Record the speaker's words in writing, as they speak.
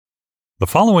The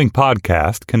following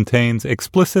podcast contains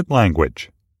explicit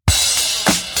language.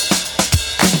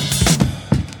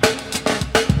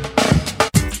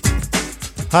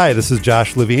 Hi, this is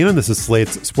Josh Levine, and this is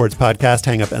Slate's sports podcast,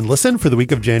 Hang Up and Listen, for the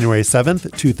week of January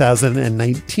 7th,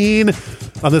 2019.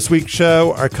 On this week's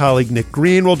show, our colleague Nick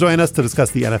Green will join us to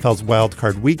discuss the NFL's Wild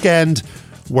Card Weekend,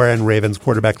 wherein Ravens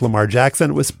quarterback Lamar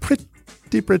Jackson was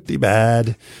pretty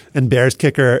bad, and Bears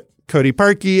kicker Cody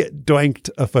Parkey doinked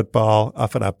a football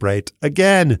off an upright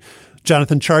again.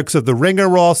 Jonathan Tjarks of The Ringer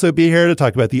will also be here to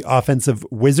talk about the offensive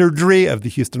wizardry of the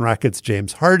Houston Rockets'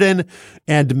 James Harden.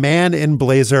 And man in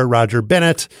blazer Roger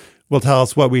Bennett will tell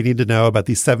us what we need to know about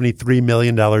the $73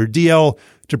 million deal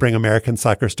to bring American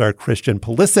soccer star Christian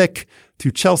Pulisic to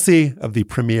Chelsea of the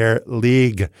Premier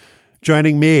League.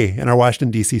 Joining me in our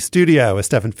Washington, D.C. studio is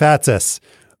Stefan Fatsis,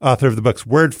 author of the books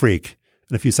Word Freak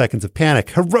and A Few Seconds of Panic,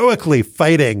 heroically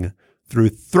fighting through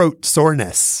throat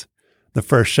soreness. The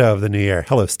first show of the new year.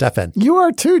 Hello, Stefan. You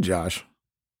are too, Josh.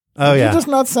 Oh, yeah. You're just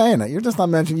not saying it. You're just not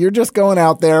mentioning. You're just going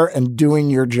out there and doing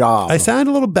your job. I sound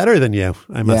a little better than you,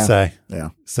 I must say.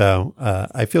 Yeah. So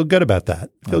I feel good about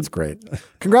that. That's great.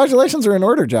 Congratulations are in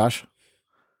order, Josh.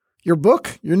 Your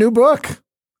book, your new book,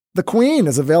 The Queen,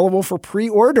 is available for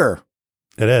pre-order.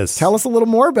 It is. Tell us a little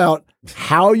more about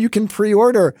how you can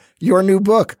pre-order your new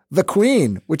book, The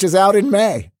Queen, which is out in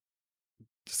May.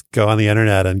 Just go on the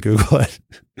internet and Google it,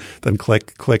 then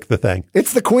click the thing.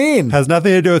 It's The Queen. Has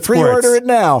nothing to do with sports. Pre-order it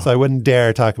now. So I wouldn't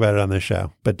dare talk about it on this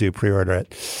show, but do pre-order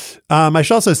it. I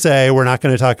should also say we're not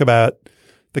going to talk about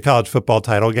the college football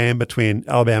title game between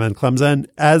Alabama and Clemson.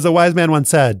 As a wise man once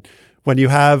said, when you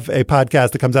have a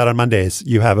podcast that comes out on Mondays,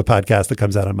 you have a podcast that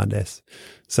comes out on Mondays.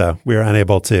 So we were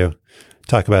unable to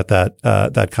talk about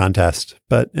that contest,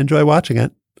 but enjoy watching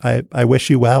it. I wish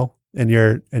you well in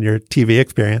your TV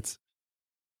experience.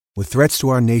 With threats to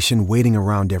our nation waiting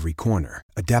around every corner,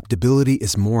 adaptability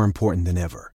is more important than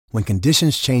ever. When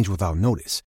conditions change without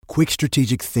notice, quick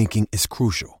strategic thinking is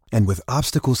crucial. And with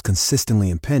obstacles consistently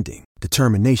impending,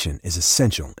 determination is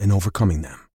essential in overcoming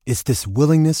them. It's this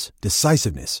willingness,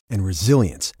 decisiveness, and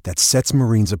resilience that sets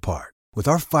Marines apart. With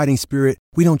our fighting spirit,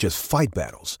 we don't just fight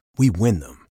battles, we win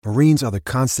them. Marines are the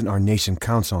constant our nation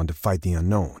counts on to fight the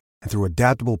unknown. And through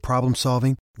adaptable problem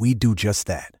solving, we do just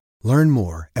that. Learn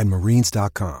more at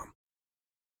Marines.com.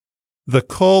 The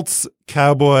Colts,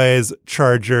 Cowboys,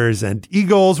 Chargers, and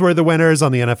Eagles were the winners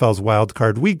on the NFL's Wild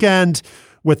Card Weekend,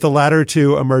 with the latter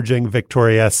two emerging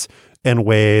victorious in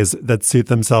ways that suit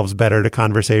themselves better to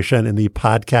conversation in the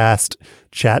podcast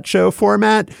chat show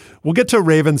format. We'll get to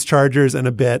Ravens, Chargers in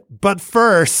a bit, but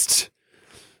first,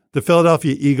 the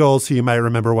Philadelphia Eagles, who you might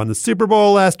remember won the Super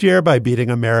Bowl last year by beating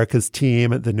America's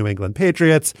team, the New England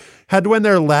Patriots, had to win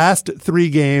their last 3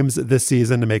 games this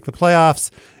season to make the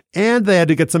playoffs, and they had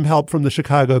to get some help from the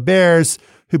Chicago Bears,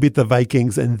 who beat the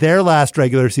Vikings in their last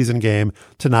regular season game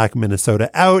to knock Minnesota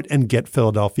out and get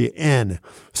Philadelphia in.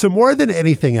 So more than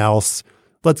anything else,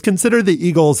 let's consider the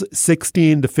Eagles'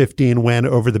 16-15 win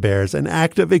over the Bears an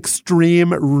act of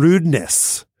extreme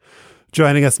rudeness.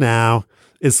 Joining us now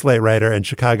is Slate writer and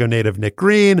Chicago native Nick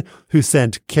Green, who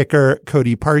sent kicker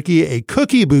Cody Parkey a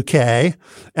cookie bouquet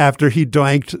after he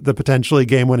doinked the potentially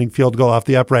game-winning field goal off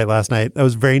the upright last night. That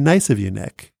was very nice of you,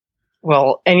 Nick.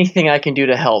 Well, anything I can do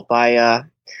to help. I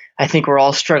think we're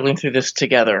all struggling through this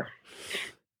together.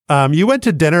 You went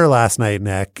to dinner last night,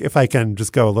 Nick, if I can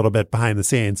just go a little bit behind the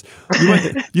scenes.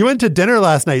 You went to dinner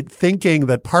last night thinking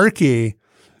that Parkey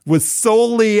was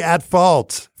solely at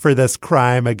fault for this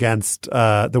crime against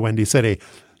the Windy City.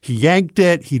 He yanked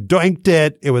it. He doinked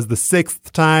it. It was the 6th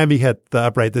time he hit the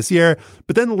upright this year.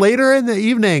 But then later in the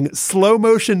evening, slow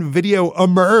motion video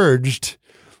emerged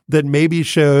that maybe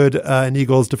showed an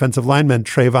Eagles defensive lineman,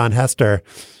 Trayvon Hester,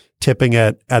 tipping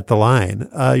it at the line.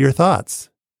 Your thoughts?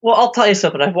 Well, I'll tell you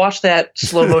something. I've watched that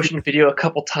slow motion video a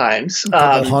couple times. A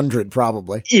couple hundred,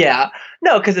 probably. Yeah.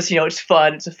 No, because it's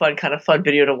fun. It's a fun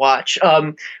video to watch.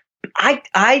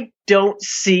 I don't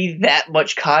see that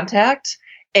much contact,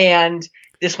 and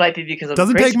this might be because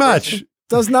doesn't take much.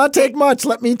 Does not take much.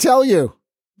 Let me tell you.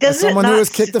 As someone who has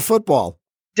kicked the football,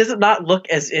 does it not look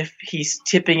as if he's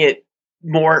tipping it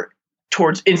more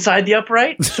towards inside the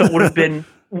upright? So it would have been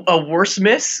a worse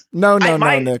miss? No,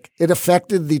 Nick. It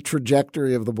affected the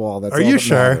trajectory of the ball. That's Are you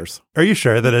sure? Matters. Are you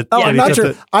sure that it? Oh, I'm not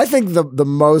sure. I think the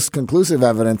most conclusive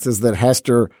evidence is that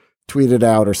Hester tweeted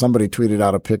out, or somebody tweeted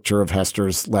out, a picture of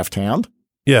Hester's left hand.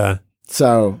 Yeah.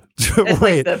 So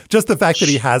wait, just the fact that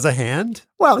he has a hand?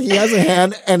 Well, he has a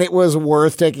hand, and it was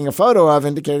worth taking a photo of,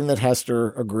 indicating that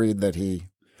Hester agreed that he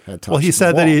had touched. Well, he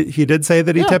said that he did say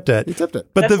that he tipped it. He tipped it.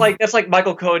 But that's like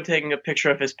Michael Cohen taking a picture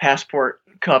of his passport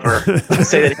cover to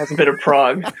say that he hasn't been to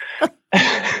Prague.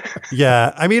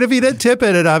 Yeah. I mean, if he did tip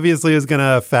it, it obviously is going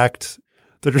to affect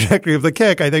the trajectory of the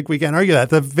kick. I think we can't argue that.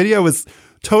 The video was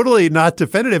totally not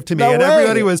definitive to me. No and way.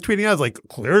 everybody was tweeting out, like,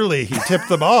 clearly he tipped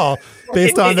the ball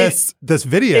based on this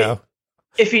video.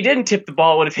 If he didn't tip the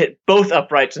ball, it would have hit both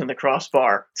uprights in the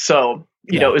crossbar. So,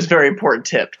 you know, it was a very important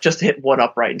tip just to hit one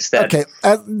upright instead. Okay,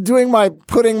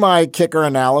 putting my kicker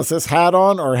analysis hat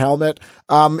on or helmet,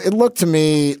 it looked to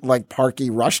me like Parkey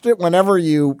rushed it. Whenever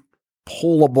you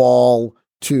pull a ball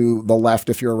to the left,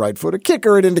 if you're a right-footed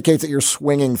kicker, it indicates that you're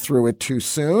swinging through it too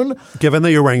soon. Given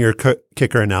that you're wearing your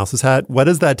kicker analysis hat, what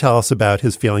does that tell us about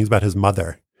his feelings about his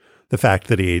mother? The fact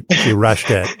that he rushed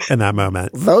it in that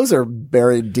moment. Those are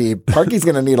buried deep. Parkey's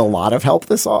going to need a lot of help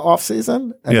this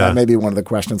offseason, and that may be one of the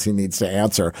questions he needs to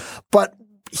answer. But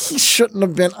he shouldn't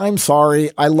have been. I'm sorry.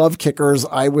 I love kickers.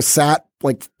 I was sat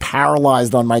like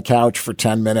paralyzed on my couch for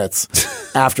 10 minutes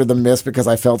after the miss because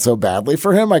I felt so badly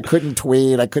for him. I couldn't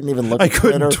tweet. I couldn't even look at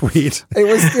Twitter.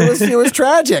 It was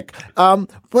tragic.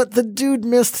 But the dude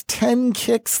missed 10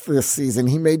 kicks this season.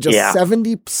 He made just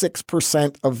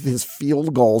 76% of his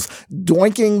field goals,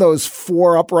 doinking those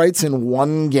 4 uprights in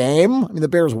one game. I mean, the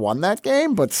Bears won that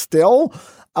game, but still.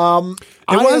 It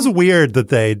was weird that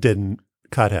they didn't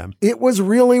cut him. It was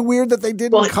really weird that they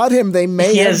didn't cut him. They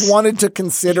may have wanted to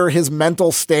consider his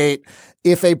mental state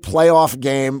if a playoff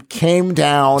game came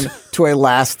down to a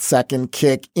last-second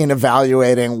kick in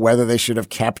evaluating whether they should have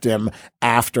kept him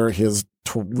after his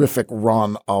terrific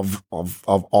run of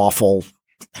awful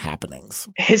happenings.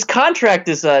 His contract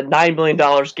is $9 million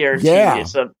guaranteed. Yeah.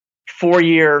 It's a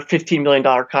 4-year, $15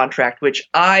 million contract, which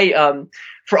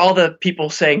for all the people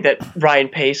saying that Ryan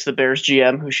Pace, the Bears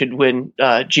GM, who should win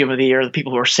GM of the year, the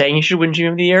people who are saying he should win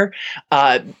GM of the year,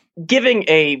 giving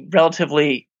a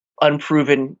relatively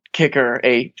unproven kicker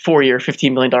a 4-year,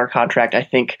 $15 million contract, I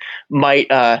think might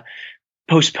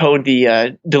postpone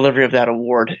the delivery of that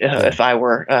award if I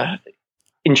were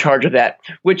in charge of that,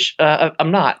 which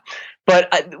I'm not.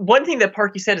 But one thing that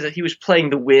Parkey said is that he was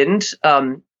playing the wind.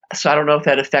 So I don't know if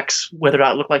that affects whether or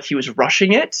not it looked like he was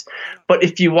rushing it. But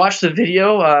if you watch the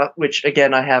video, which,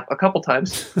 again, I have a couple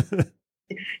times,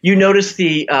 you notice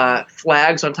the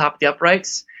flags on top of the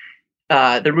uprights.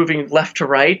 They're moving left to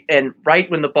right. And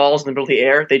right when the ball's in the middle of the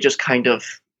air, they just kind of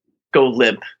go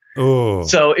limp. Ooh.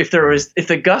 So if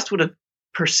the gust would have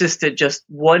persisted just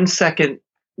 1 second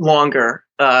longer,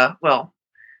 well,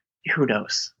 who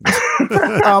knows?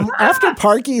 After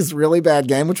Parkey's really bad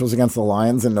game, which was against the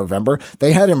Lions in November,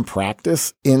 they had him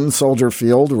practice in Soldier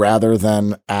Field rather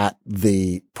than at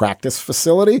the practice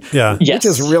facility, which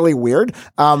is really weird.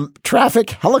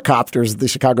 Traffic helicopters, the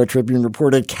Chicago Tribune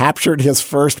reported, captured his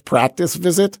first practice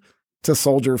visit to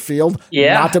Soldier Field,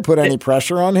 not to put any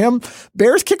pressure on him.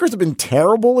 Bears kickers have been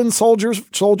terrible in Soldier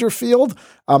Field,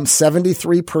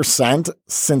 73%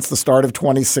 since the start of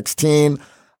 2016.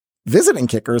 Visiting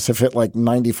kickers have hit like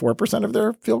 94% of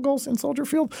their field goals in Soldier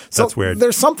Field. So that's weird.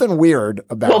 There's something weird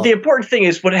about. Well, the important thing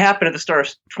is what happened at the start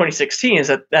of 2016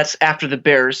 is that's after the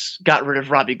Bears got rid of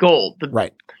Robbie Gould.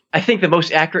 Right. I think the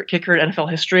most accurate kicker in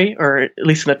NFL history, or at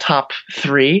least in the top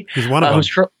 3. He's one of them.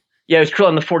 He was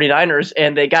curling the 49ers,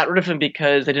 and they got rid of him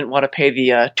because they didn't want to pay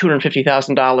the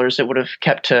 $250,000 it would have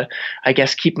kept to, I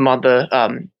guess, keep him on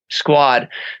the squad.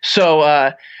 So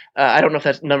I don't know if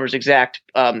that number's exact.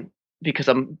 Because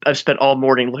I've spent all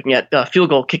morning looking at field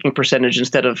goal kicking percentage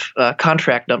instead of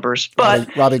contract numbers.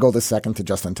 But Robbie Gould is second to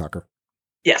Justin Tucker.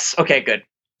 Yes. Okay, good.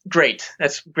 Great.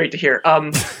 That's great to hear. But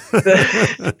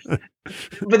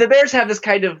the Bears have this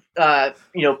kind of,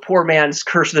 poor man's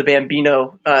curse of the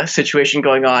Bambino situation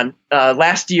going on.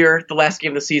 Last year, the last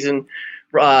game of the season,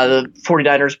 the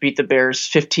 49ers beat the Bears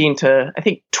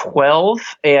 15-12,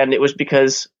 and it was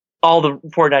because all the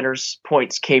 49ers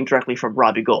points came directly from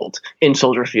Robbie Gould in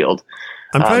Soldier Field.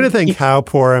 I'm trying to think how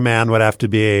poor a man would have to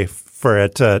be for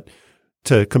it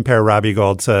to compare Robbie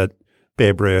Gould to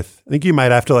Babe Ruth. I think you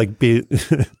might have to be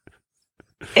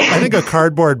I think a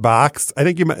cardboard box. I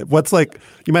think you might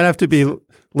have to be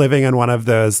living in one of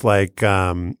those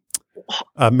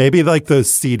maybe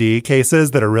those CD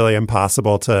cases that are really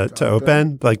impossible to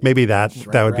open. Like maybe that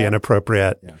would be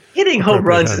inappropriate. Yeah. Hitting home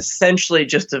runs is essentially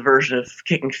just a version of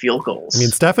kicking field goals. I mean,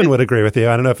 Stefan would agree with you.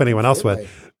 I don't know if anyone else would.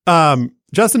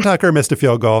 Justin Tucker missed a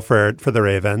field goal for the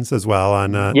Ravens as well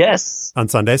on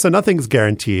Sunday. So nothing's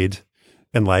guaranteed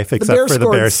in life except for the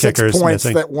Bears kickers points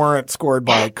missing. That weren't scored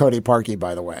by Cody Parkey,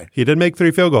 by the way. He did make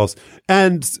 3 field goals.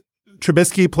 And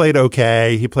Trubisky played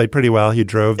okay. He played pretty well. He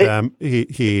drove them.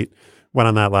 He went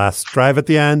on that last drive at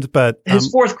the end. But his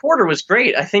fourth quarter was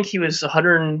great. I think he was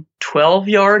 112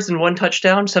 yards and 1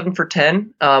 touchdown, 7 for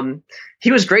 10.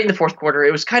 He was great in the fourth quarter.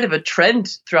 It was kind of a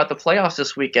trend throughout the playoffs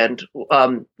this weekend,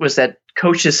 was that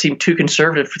coaches seemed too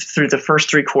conservative through the first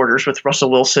 3 quarters with Russell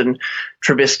Wilson,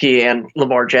 Trubisky, and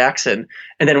Lamar Jackson.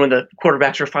 And then when the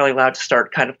quarterbacks were finally allowed to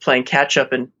start kind of playing catch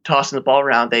up and tossing the ball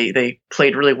around, they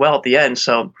played really well at the end.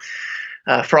 So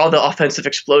for all the offensive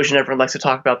explosion everyone likes to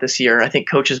talk about this year, I think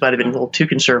coaches might have been a little too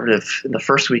conservative in the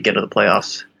first weekend of the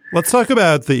playoffs. Let's talk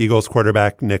about the Eagles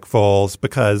quarterback, Nick Foles,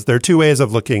 because there are 2 ways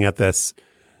of looking at this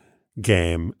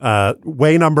game.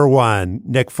 Way number 1,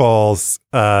 Nick Foles,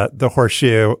 the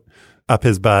horseshoe up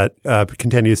his butt,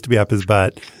 continues to be up his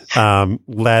butt,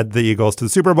 led the Eagles to the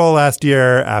Super Bowl last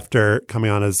year after coming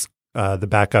on as the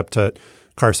backup to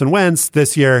Carson Wentz.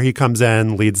 This year, he comes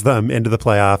in, leads them into the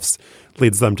playoffs,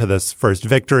 leads them to this first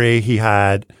victory. He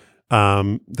had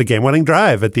the game-winning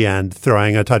drive at the end,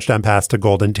 throwing a touchdown pass to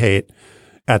Golden Tate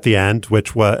at the end,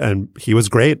 and he was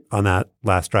great on that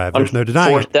last drive. There's no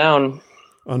denying fourth down.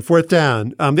 On fourth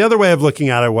down. The other way of looking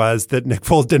at it was that Nick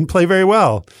Foles didn't play very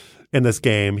well in this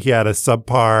game. He had a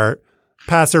subpar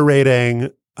passer rating,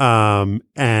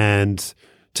 and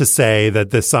to say that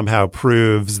this somehow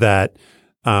proves that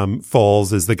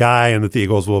Foles is the guy and that the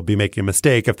Eagles will be making a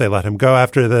mistake if they let him go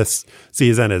after this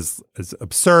season is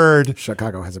absurd.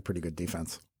 Chicago has a pretty good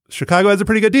defense. Chicago has a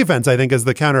pretty good defense, I think, is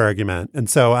the counter argument. And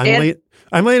so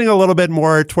I'm leaning a little bit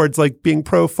more towards like being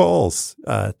pro Foles.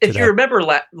 If you remember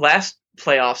last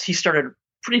playoffs, he started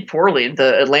pretty poorly in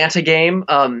the Atlanta game.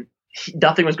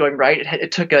 Nothing was going right.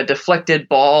 It took a deflected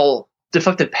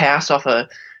pass off I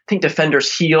think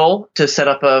defender's heel to set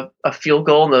up a field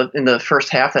goal in the first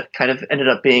half that kind of ended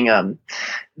up being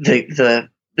the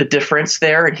difference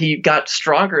there. And he got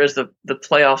stronger as the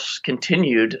playoffs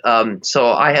continued.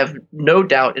 So I have no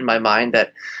doubt in my mind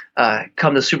that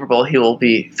come the Super Bowl, he will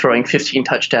be throwing 15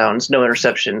 touchdowns, no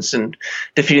interceptions, and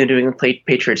defeating the New England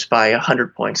Patriots by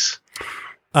 100 points.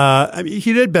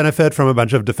 He did benefit from a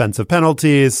bunch of defensive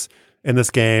penalties in this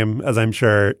game, as I'm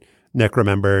sure Nick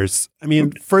remembers. I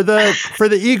mean, for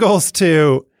the Eagles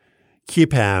to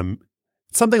keep him,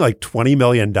 something like $20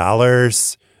 million.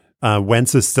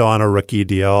 Wentz is still on a rookie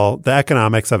deal. The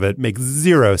economics of it make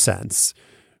zero sense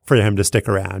for him to stick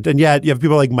around. And yet you have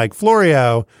people like Mike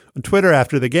Florio on Twitter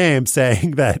after the game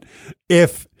saying that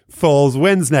if Foles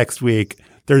wins next week,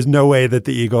 there's no way that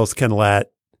the Eagles can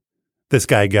let this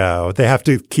guy go. They have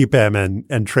to keep him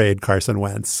and trade Carson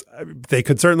Wentz. They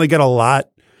could certainly get a lot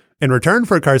in return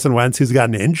for Carson Wentz, who's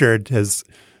gotten injured the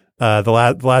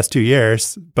last 2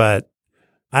 years. But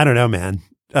I don't know, man.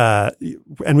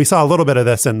 And we saw a little bit of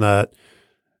this in the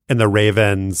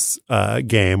Ravens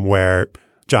game where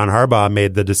John Harbaugh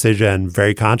made the decision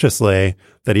very consciously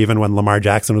that even when Lamar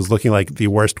Jackson was looking like the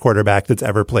worst quarterback that's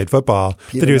ever played football,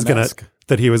 that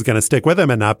he was gonna stick with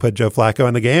him and not put Joe Flacco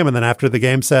in the game. And then after the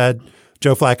game said,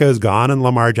 Joe Flacco is gone and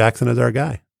Lamar Jackson is our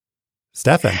guy.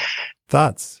 Stefan,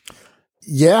 thoughts?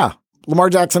 Yeah, Lamar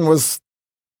Jackson was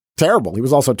terrible. He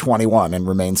was also 21 and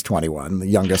remains 21, the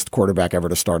youngest quarterback ever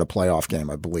to start a playoff game,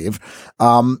 I believe.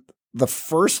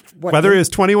 Whether he was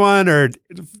 21 or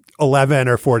 11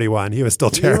 or 41, he was still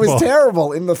terrible. He was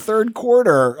terrible in the third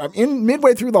quarter.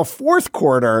 Midway through the fourth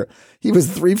quarter, he was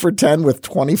 3 for 10 with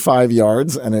 25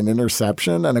 yards and an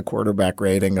interception and a quarterback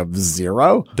rating of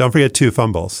 0. Don't forget 2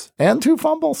 fumbles. And 2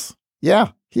 fumbles.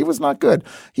 Yeah, he was not good.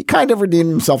 He kind of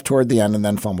redeemed himself toward the end and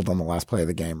then fumbled on the last play of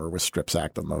the game, or was strip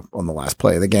sacked on the last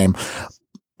play of the game.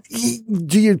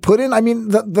 Do you put in? I mean,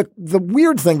 the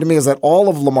weird thing to me is that all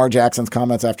of Lamar Jackson's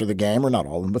comments after the game, or not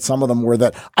all of them, but some of them were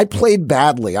that I played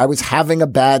badly. I was having a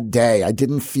bad day. I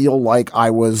didn't feel like I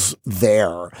was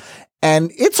there.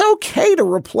 And it's okay to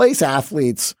replace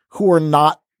athletes who are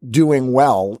not doing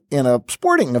well in a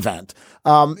sporting event.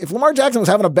 If Lamar Jackson was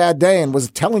having a bad day and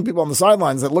was telling people on the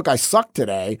sidelines that, look, I suck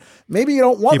today, maybe you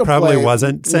don't want to play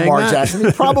Lamar Jackson.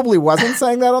 He probably wasn't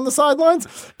saying that on the sidelines,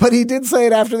 but he did say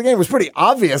it after the game. It was pretty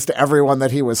obvious to everyone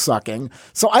that he was sucking.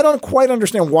 So I don't quite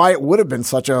understand why it would have been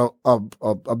such a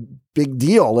big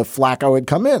deal if Flacco had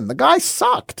come in. The guy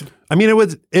sucked. I mean,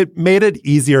 it made it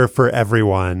easier for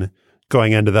everyone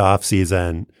going into the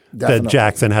offseason that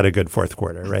Jackson had a good fourth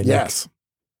quarter, right? Yes. Nick?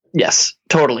 Yes,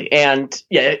 totally. And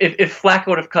yeah, if Flacco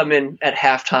would have come in at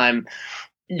halftime,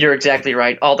 you're exactly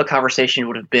right. All the conversation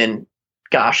would have been,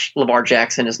 gosh, Lamar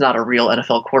Jackson is not a real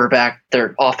NFL quarterback.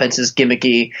 Their offense is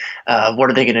gimmicky. What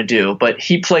are they going to do? But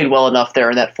he played well enough there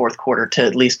in that fourth quarter to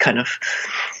at least kind of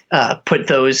put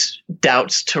those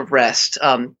doubts to rest.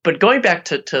 But going back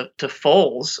to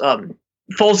Foles,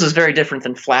 Foles is very different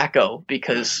than Flacco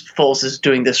because Foles is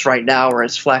doing this right now,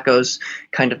 whereas Flacco's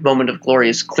kind of moment of glory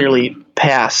is clearly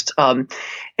past. And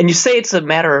you say it's a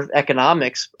matter of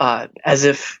economics, as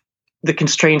if the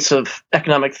constraints of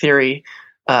economic theory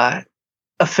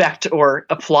affect or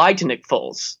apply to Nick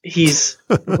Foles. He's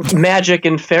magic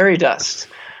and fairy dust.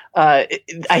 I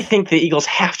think the Eagles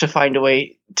have to find a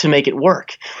way to make it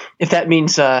work. If that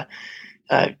means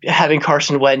having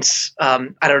Carson Wentz,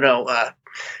 send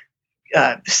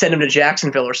him to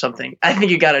Jacksonville or something, I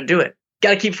think you got to do it.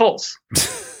 Got to keep Foles.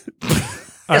 That's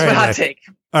my hot take.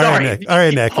 All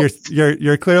right, Nick.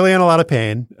 You're clearly in a lot of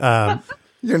pain.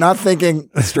 You're not thinking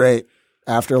straight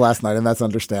after last night, and that's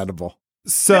understandable.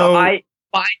 So I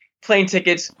buy plane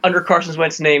tickets under Carson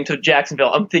Wentz's name to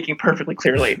Jacksonville. I'm thinking perfectly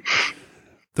clearly.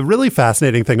 The really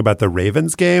fascinating thing about the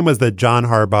Ravens game was that John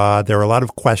Harbaugh, there were a lot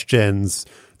of questions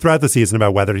throughout the season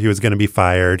about whether he was going to be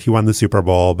fired. He won the Super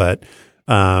Bowl, but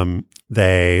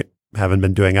they haven't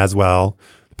been doing as well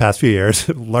the past few years,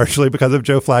 largely because of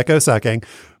Joe Flacco sucking.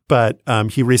 But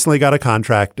he recently got a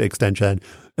contract extension.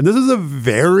 And this is a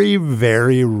very,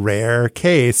 very rare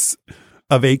case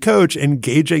of a coach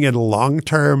engaging in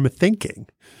long-term thinking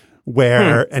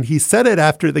where, and he said it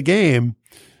after the game,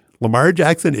 Lamar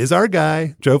Jackson is our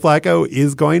guy. Joe Flacco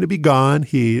is going to be gone.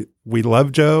 We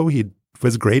love Joe. He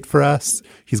was great for us.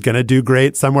 He's going to do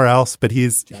great somewhere else, but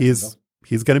he's going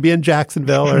to be in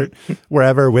Jacksonville or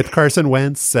wherever with Carson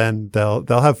Wentz, and they'll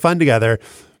have fun together.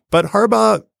 But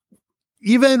Harbaugh,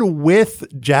 even with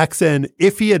Jackson,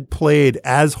 if he had played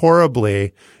as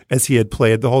horribly as he had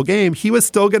played the whole game, he was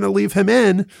still going to leave him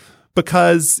in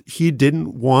because he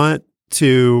didn't want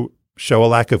to show a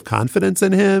lack of confidence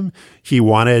in him. He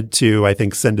wanted to, I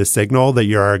think, send a signal that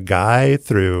you're our guy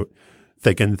through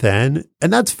thick and thin.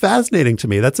 And that's fascinating to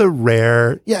me. That's a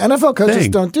rare NFL coaches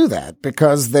thing. Don't do that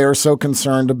because they're so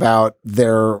concerned about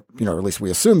their, or at least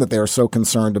we assume that they are so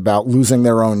concerned about losing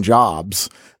their own jobs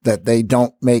that they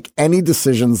don't make any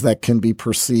decisions that can be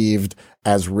perceived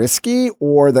as risky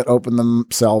or that open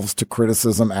themselves to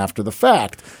criticism after the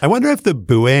fact. I wonder if the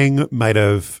booing might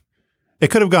have, it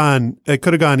could have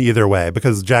gone either way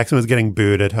because Jackson was getting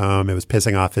booed at home. It was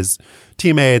pissing off his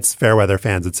teammates, fair weather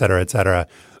fans, et cetera, et cetera.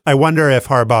 I wonder if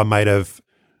Harbaugh might have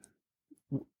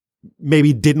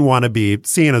maybe didn't want to be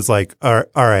seen as like, all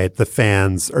right, the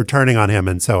fans are turning on him,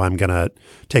 and so I'm going to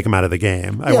take him out of the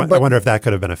game. I wonder if that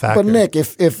could have been a factor. But Nick,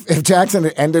 if Jackson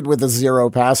had ended with a 0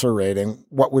 passer rating,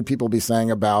 what would people be saying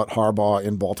about Harbaugh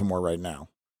in Baltimore right now?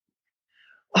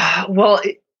 Well,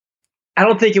 I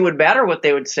don't think it would matter what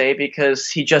they would say because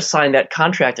he just signed that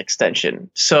contract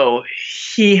extension. So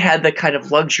he had the kind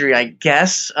of luxury, I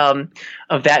guess,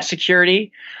 of that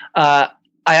security.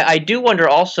 I do wonder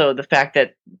also the fact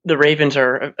that the Ravens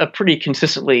are a pretty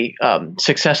consistently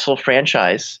successful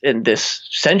franchise in this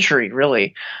century,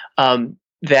 really,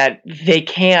 that they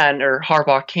can, or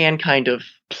Harbaugh can kind of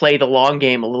play the long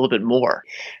game a little bit more.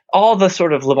 All the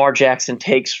sort of Lamar Jackson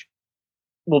takes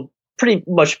will pretty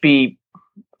much be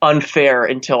unfair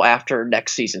until after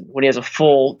next season when he has a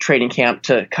full training camp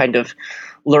to kind of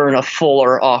learn a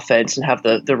fuller offense and have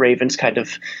the Ravens kind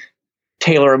of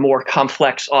tailor a more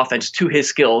complex offense to his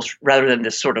skills rather than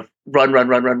this sort of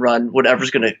run, whatever's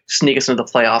going to sneak us into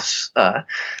the playoffs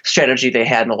strategy they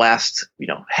had in the last,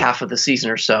 half of the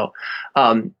season or so.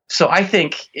 So I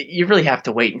think you really have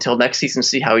to wait until next season to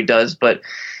see how he does. But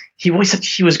he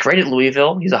was great at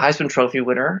Louisville. He's a Heisman Trophy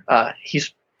winner.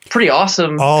 He's pretty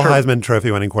awesome. All Heisman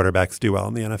Trophy winning quarterbacks do well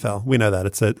in the NFL. We know that.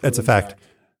 It's a fact.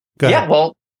 Go ahead. Yeah,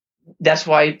 well, that's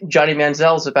why Johnny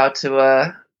Manziel's about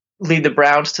to lead the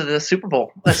Browns to the Super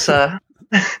Bowl. That's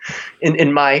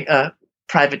in my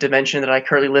private dimension that I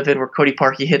currently live in, where Cody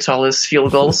Parkey hits all his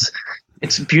field goals.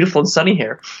 It's beautiful and sunny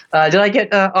here. Did I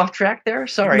get off track there?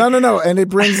 Sorry. No. And it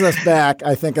brings us back,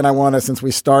 I think, and I want to, since we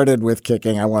started with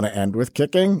kicking, I want to end with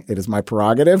kicking. It is my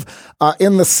prerogative.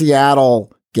 In the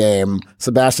Seattle game,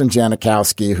 Sebastian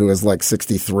Janikowski, who is like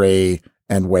 63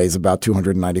 and weighs about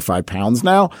 295 pounds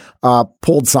now,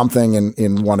 pulled something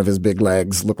in one of his big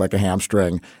legs, looked like a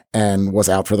hamstring, and was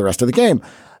out for the rest of the game.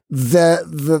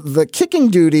 The kicking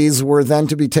duties were then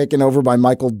to be taken over by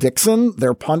Michael Dixon,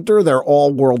 their punter, their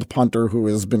all-world punter who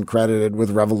has been credited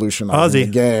with revolutionizing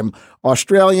the game.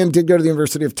 Australian, did go to the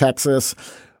University of Texas.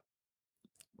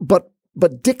 But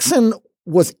Dixon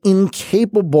was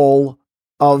incapable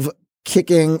of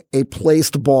kicking a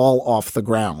placed ball off the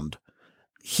ground.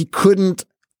 He couldn't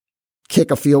kick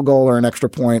a field goal or an extra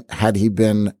point had he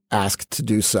been asked to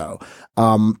do so.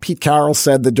 Pete Carroll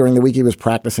said that during the week he was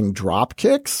practicing drop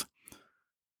kicks,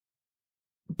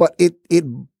 but it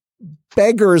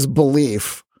beggars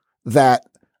belief that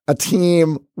a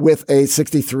team with a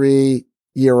 63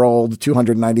 28-year-old,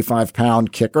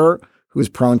 295-pound kicker who's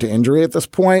prone to injury at this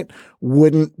point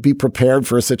wouldn't be prepared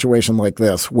for a situation like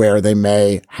this where they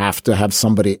may have to have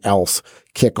somebody else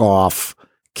kick off,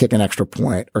 kick an extra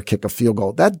point, or kick a field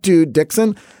goal. That dude,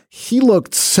 Dixon, he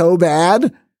looked so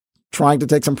bad trying to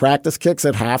take some practice kicks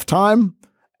at halftime.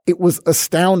 It was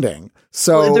astounding.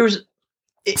 So well, it was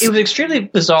extremely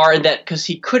bizarre in that because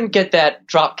he couldn't get that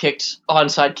drop kicked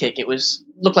onside kick. It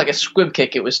looked like a squib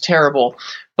kick. It was terrible.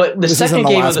 But the second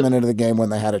game last minute of the game when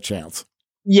they had a chance.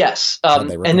 Yes. And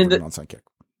then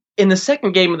in the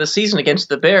second game of the season against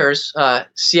the Bears,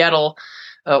 Seattle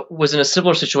was in a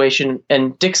similar situation,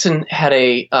 and Dixon had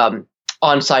a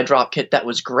onside drop kick that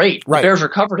was great. Right. The Bears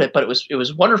recovered it, but it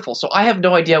was wonderful. So I have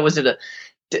no idea.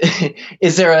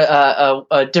 Is there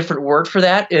a different word for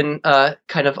that in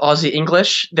kind of Aussie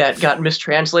English that got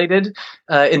mistranslated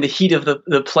in the heat of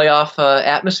the playoff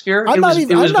atmosphere? I'm not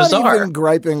bizarre. Even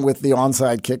griping with the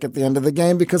onside kick at the end of the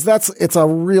game because it's a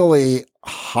really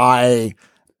high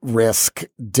risk,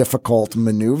 difficult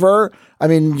maneuver. I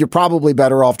mean, you're probably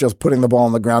better off just putting the ball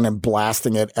on the ground and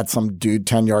blasting it at some dude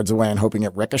 10 yards away and hoping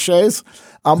it ricochets.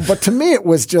 But to me,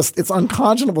 it's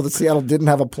unconscionable that Seattle didn't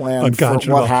have a plan for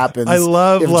what happens if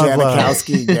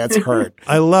Janikowski gets hurt.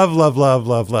 I love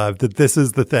that this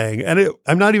is the thing. And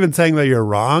I'm not even saying that you're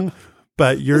wrong,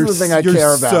 but you're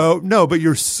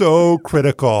so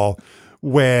critical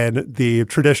when the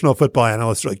traditional football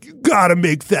analysts are like, you got to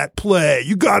make that play.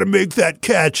 You got to make that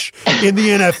catch in the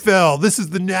NFL. This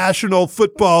is the National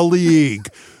Football League.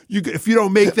 If you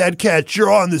don't make that catch,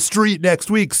 you're on the street next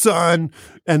week, son.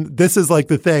 And this is like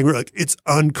the thing. We're like, it's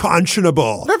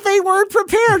unconscionable. But they weren't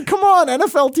prepared. Come on.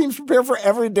 NFL teams prepare for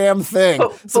every damn thing.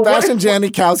 Sebastian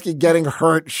Janikowski getting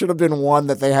hurt should have been one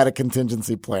that they had a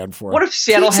contingency plan for. What if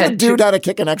Seattle had dude how to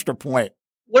kick an extra point?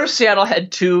 What if Seattle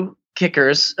had two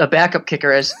kickers, a backup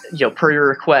kicker as per your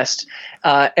request,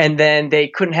 and then they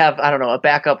couldn't have, I don't know, a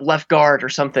backup left guard or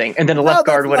something, and then the left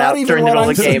guard went out during the middle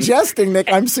of the game. Nick,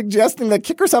 I'm suggesting that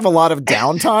kickers have a lot of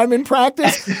downtime in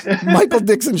practice. Michael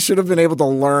Dixon should have been able to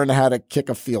learn how to kick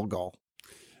a field goal.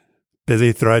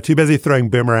 Too busy throwing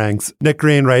boomerangs. Nick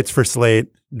Green writes for Slate,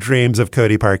 dreams of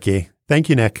Cody Parkey. Thank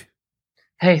you, Nick.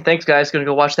 Hey, thanks, guys. Going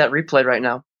to go watch that replay right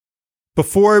now.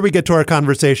 Before we get to our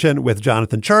conversation with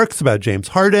Jonathan Tjarks about James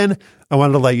Harden, I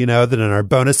wanted to let you know that in our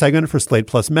bonus segment for Slate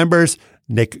Plus members,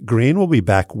 Nick Green will be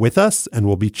back with us and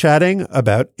we'll be chatting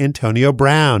about Antonio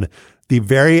Brown, the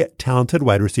very talented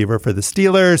wide receiver for the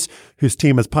Steelers, whose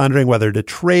team is pondering whether to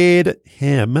trade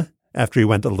him after he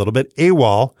went a little bit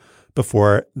AWOL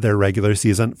before their regular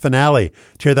season finale.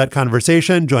 To hear that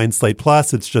conversation, join Slate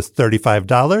Plus. It's just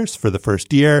 $35 for the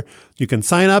first year. You can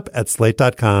sign up at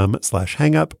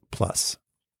slate.com/hangup+.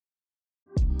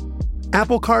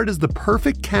 Apple Card is the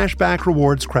perfect cashback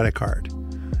rewards credit card.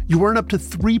 You earn up to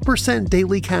 3%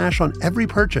 daily cash on every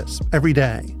purchase every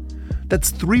day.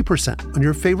 That's 3% on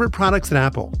your favorite products at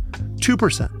Apple,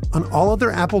 2% on all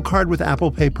other Apple Card with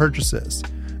Apple Pay purchases,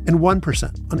 and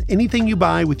 1% on anything you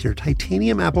buy with your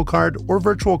titanium Apple Card or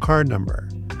virtual card number.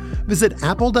 Visit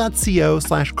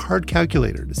apple.co/card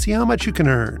calculator to see how much you can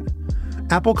earn.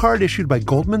 Apple Card issued by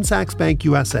Goldman Sachs Bank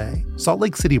USA, Salt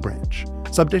Lake City branch.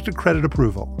 Subject to credit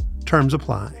approval. Terms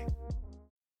apply.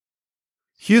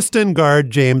 Houston guard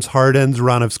James Harden's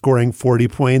run of scoring 40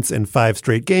 points in 5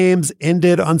 straight games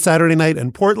ended on Saturday night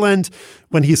in Portland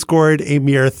when he scored a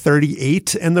mere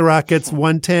 38 in the Rockets'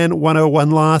 110-101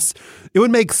 loss. It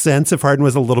would make sense if Harden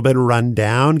was a little bit run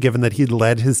down, given that he'd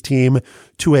led his team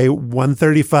to a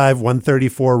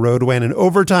 135-134 road win in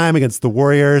overtime against the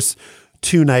Warriors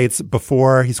 2 nights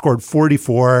before. He scored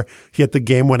 44. He hit the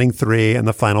game-winning 3 in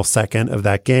the final second of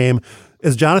that game.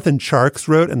 As Jonathan Tjarks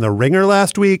wrote in The Ringer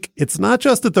last week, it's not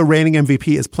just that the reigning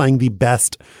MVP is playing the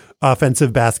best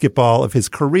offensive basketball of his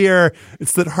career.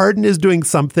 It's that Harden is doing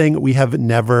something we have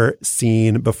never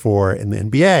seen before in the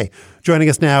NBA.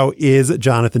 Joining us now is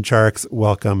Jonathan Tjarks.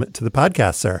 Welcome to the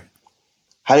podcast, sir.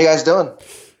 How are you guys doing?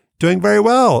 Doing very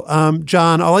well.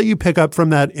 John, I'll let you pick up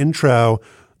from that intro.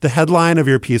 The headline of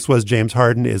your piece was James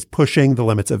Harden is pushing the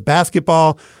limits of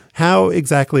basketball. How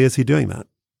exactly is he doing that?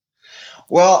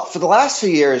 Well, for the last few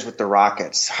years with the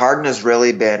Rockets, Harden has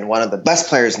really been one of the best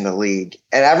players in the league.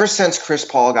 And ever since Chris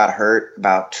Paul got hurt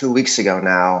about 2 weeks ago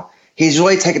now, he's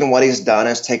really taken what he's done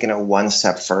and taken it one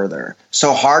step further.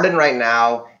 So Harden right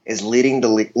now is leading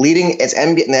its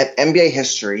NBA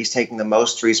history. He's taking the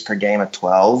most threes per game at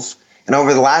 12. And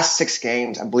over the last 6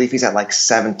 games, I believe he's at like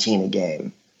 17 a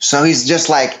game. So he's just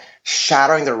like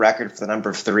shattering the record for the number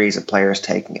of threes a player is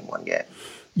taking in one game.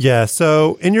 Yeah.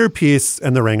 So in your piece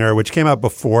in The Ringer, which came out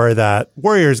before that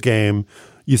Warriors game,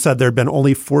 you said there had been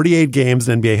only 48 games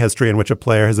in NBA history in which a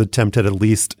player has attempted at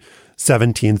least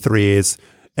 17 threes.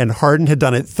 And Harden had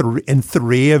done it in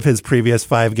 3 of his previous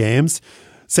 5 games.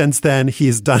 Since then,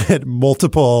 he's done it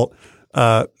multiple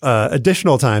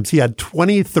additional times. He had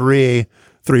 23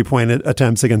 three-point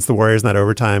attempts against the Warriors in that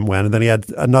overtime win, and then he had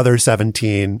another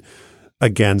 17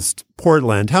 against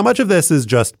Portland. How much of this is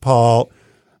just Paul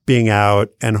being out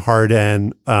and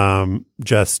Harden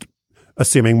just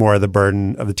assuming more of the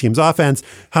burden of the team's offense?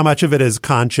 How much of it is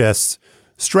conscious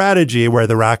strategy where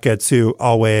the Rockets, who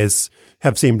always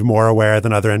have seemed more aware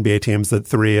than other NBA teams that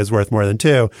 3 is worth more than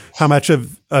 2. How much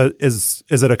of is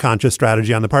it a conscious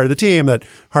strategy on the part of the team that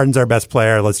Harden's our best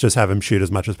player, let's just have him shoot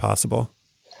as much as possible?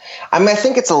 I mean, I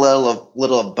think it's a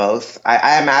little of both.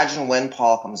 I imagine when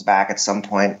Paul comes back at some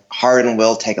point, Harden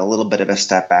will take a little bit of a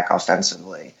step back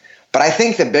offensively. But I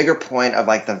think the bigger point of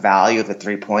like the value of the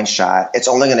 3-point shot, it's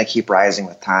only going to keep rising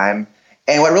with time.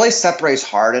 And what really separates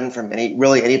Harden from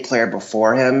any player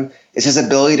before him is his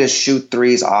ability to shoot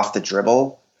threes off the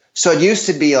dribble. So it used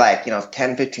to be like,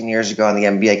 10, 15 years ago in the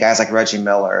NBA, guys like Reggie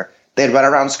Miller, they'd run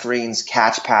around screens,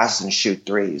 catch passes, and shoot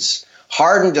threes.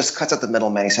 Harden just cuts out the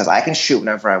middleman. He says, I can shoot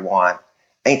whenever I want.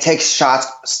 And he takes shots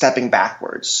stepping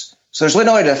backwards. So there's really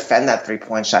no way to defend that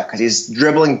 3-point shot because he's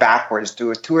dribbling backwards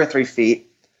through 2 or 3 feet.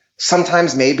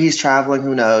 Sometimes maybe he's traveling,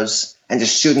 who knows, and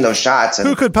just shooting those shots. And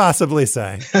who could possibly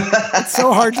say? It's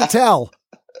so hard to tell.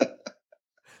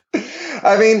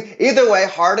 I mean, either way,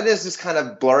 Harden is just kind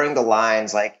of blurring the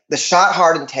lines. Like the shot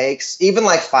Harden takes, even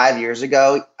like 5 years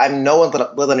ago, no one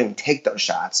will let him take those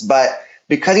shots. But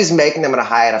because he's making them at a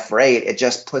high enough rate, it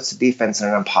just puts the defense in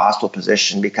an impossible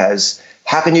position because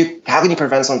how can you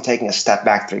prevent someone taking a step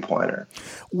back 3-pointer?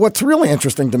 What's really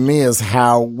interesting to me is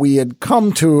how we had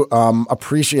come to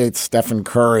appreciate Stephen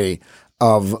Curry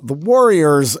of the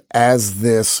Warriors as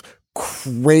this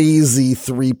crazy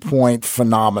 3-point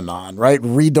phenomenon, right?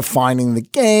 Redefining the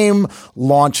game,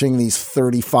 launching these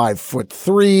 35-foot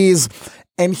threes.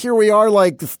 And here we are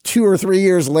like 2 or 3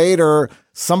 years later,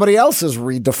 somebody else is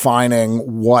redefining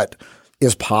what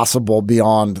is possible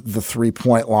beyond the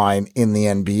 3-point line in the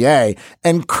NBA.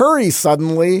 And Curry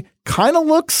suddenly kind of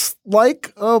looks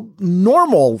like a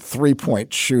normal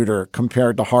 3-point shooter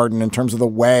compared to Harden in terms of the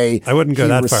way I wouldn't go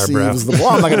that far, bro. the ball.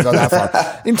 I'm not going to go that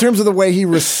far. In terms of the way he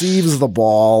receives the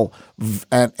ball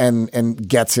and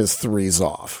gets his threes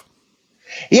off.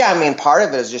 Yeah, I mean, part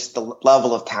of it is just the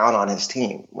level of talent on his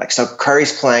team. Like, so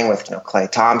Curry's playing with Klay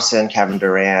Thompson, Kevin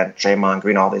Durant, Draymond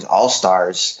Green, all these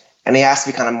all-stars, and he has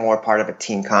to be kind of more part of a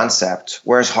team concept.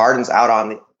 Whereas Harden's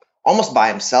out almost by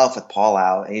himself with Paul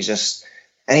out, and he's just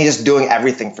doing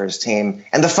everything for his team.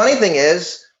 And the funny thing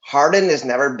is, Harden has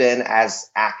never been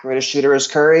as accurate a shooter as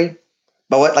Curry.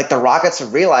 But what like the Rockets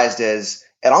have realized is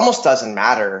it almost doesn't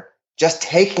matter. Just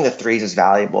taking the threes is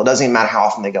valuable. It doesn't even matter how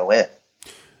often they go in.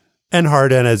 And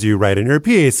Harden, as you write in your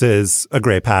piece, is a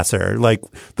great passer. Like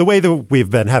the way that we've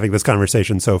been having this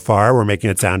conversation so far, we're making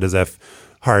it sound as if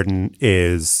Harden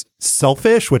is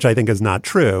selfish, which I think is not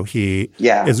true. He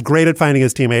is great at finding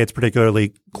his teammates,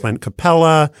 particularly Clint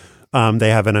Capella. They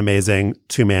have an amazing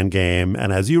 2-man game.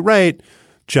 And as you write,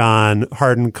 John,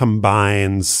 Harden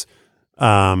combines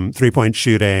 3-point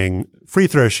shooting, free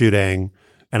throw shooting,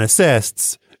 and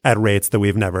assists at rates that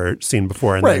we've never seen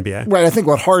before in the NBA. Right. I think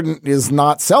what Harden is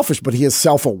not selfish, but he is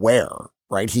self-aware,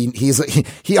 right?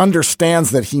 He understands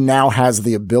that he now has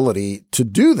the ability to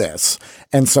do this.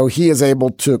 And so he is able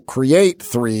to create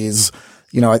threes.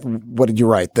 What did you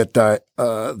write? That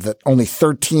only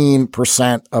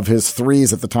 13% of his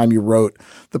threes at the time you wrote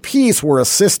the piece were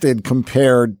assisted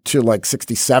compared to like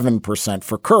 67%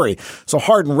 for Curry. So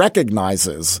Harden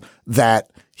recognizes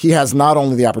that he has not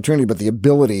only the opportunity, but the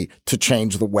ability to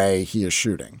change the way he is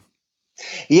shooting.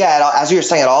 Yeah, as you were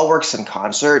saying, it all works in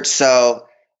concert. So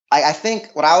I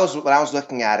think when I was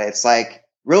looking at it, it's like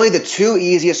really the 2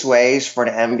 easiest ways for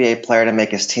an NBA player to make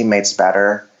his teammates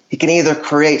better. He can either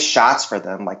create shots for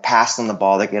them, like pass them the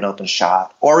ball, they get an open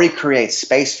shot, or he creates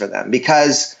space for them.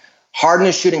 Because Harden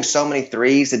is shooting so many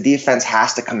threes, the defense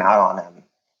has to come out on him.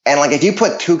 And like if you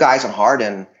put 2 guys on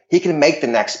Harden, he can make the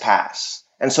next pass.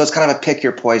 And so it's kind of a pick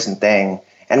your poison thing.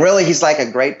 And really, he's like a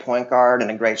great point guard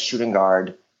and a great shooting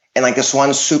guard. And like this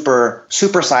one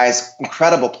super-sized,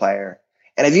 incredible player.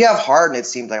 And if you have Harden, it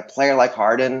seems like a player like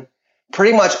Harden,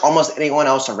 pretty much almost anyone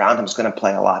else around him is going to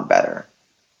play a lot better.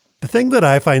 The thing that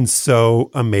I find so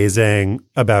amazing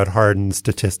about Harden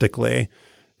statistically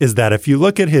is that if you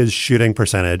look at his shooting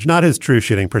percentage, not his true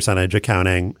shooting percentage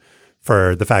accounting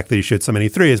for the fact that he shoots so many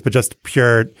threes, but just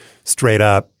pure straight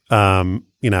up,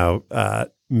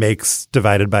 makes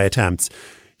divided by attempts.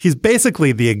 He's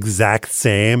basically the exact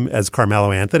same as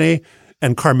Carmelo Anthony,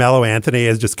 and Carmelo Anthony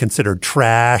is just considered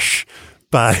trash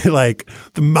by like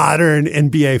the modern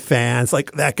NBA fans.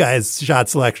 Like, that guy's shot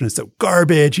selection is so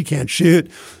garbage. He can't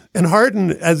shoot. And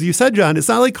Harden, as you said, John, it's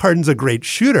not like Harden's a great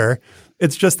shooter.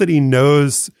 It's just that he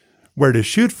knows where to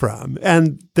shoot from.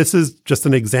 And this is just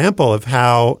an example of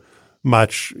how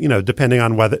much, depending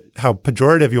on how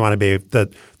pejorative you want to be, the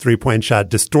three-point shot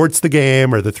distorts the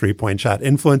game, or the three-point shot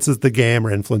influences the game,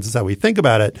 or influences how we think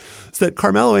about it. So that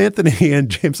Carmelo Anthony and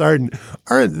James Harden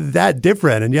aren't that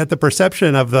different. And yet the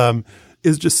perception of them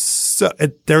is just so,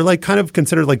 they're like kind of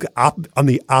considered like on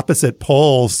the opposite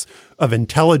poles of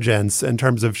intelligence in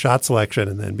terms of shot selection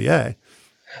in the NBA.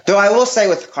 Though I will say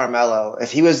with Carmelo,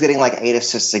 if he was getting like 8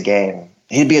 assists a game,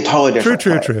 he'd be a totally different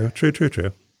player.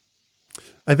 True.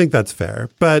 I think that's fair.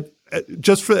 But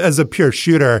just as a pure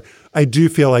shooter, I do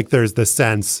feel like there's the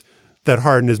sense that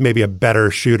Harden is maybe a better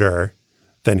shooter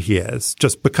than he is,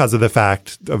 just because of the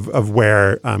fact of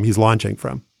where he's launching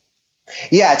from.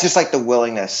 Yeah, it's just like the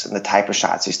willingness and the type of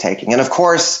shots he's taking. And of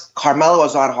course, Carmelo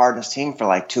was on Harden's team for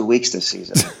like 2 weeks this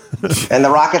season. And the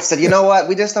Rockets said, you know what?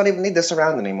 We just don't even need this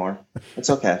around anymore. It's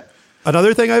okay.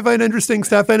 Another thing I find interesting,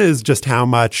 Stefan, is just how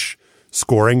much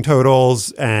scoring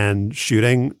totals and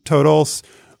shooting totals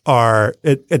are.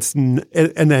 It's in the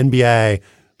NBA,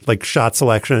 like shot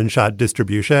selection and shot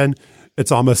distribution.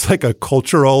 It's almost like a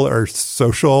cultural or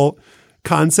social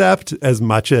concept as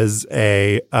much as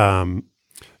a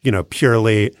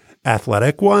purely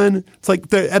athletic one. It's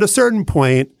like at a certain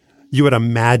point, you would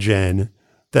imagine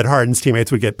that Harden's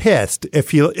teammates would get pissed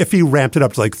if he ramped it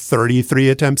up to like 33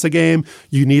 attempts a game.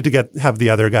 You need to have the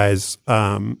other guys,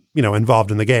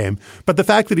 involved in the game. But the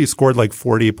fact that he scored like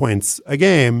 40 points a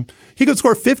game, he could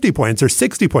score 50 points or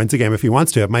 60 points a game if he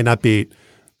wants to. It might not be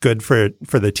good for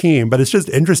the team, but it's just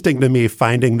interesting to me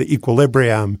finding the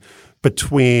equilibrium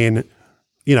between,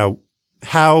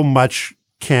 how much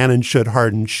can and should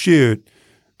Harden shoot.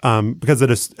 Because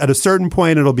at a certain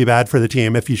point, it'll be bad for the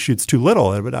team. If he shoots too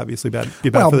little, it would obviously be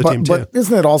bad for the team too. But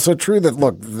isn't it also true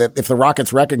that if the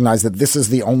Rockets recognize that this is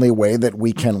the only way that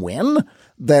we can win,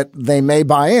 that they may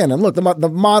buy in? And look, the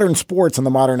modern sports and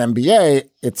the modern NBA,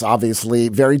 it's obviously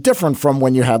very different from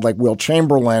when you had like Will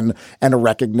Chamberlain and a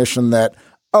recognition that,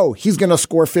 oh, he's going to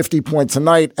score 50 points a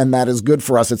night, and that is good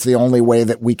for us. It's the only way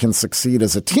that we can succeed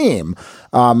as a team.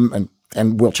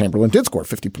 And Will Chamberlain did score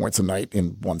 50 points a night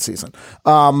in one season.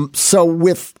 So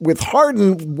with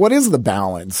Harden, what is the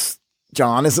balance,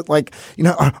 John? Is it like,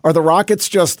 are the Rockets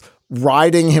just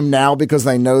riding him now because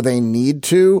they know they need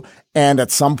to, and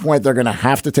at some point they're going to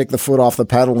have to take the foot off the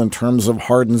pedal in terms of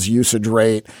Harden's usage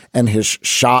rate and his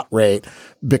shot rate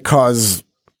because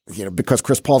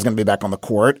Chris Paul's going to be back on the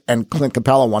court and Clint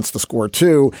Capella wants to score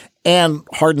too, and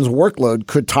Harden's workload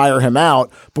could tire him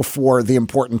out before the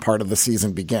important part of the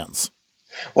season begins?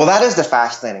 Well, that is the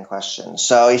fascinating question.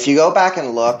 So if you go back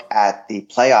and look at the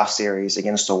playoff series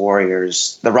against the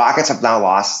Warriors, the Rockets have now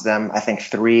lost them, I think,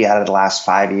 3 out of the last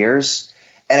 5 years.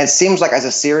 And it seems like as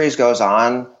the series goes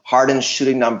on, Harden's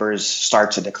shooting numbers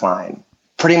start to decline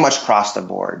pretty much across the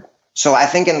board. So I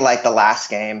think in like the last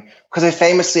game, because they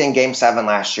famously in Game 7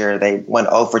 last year, they went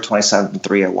 0 for 27 from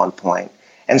 3 at one point.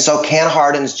 And so can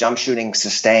Harden's jump shooting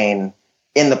sustain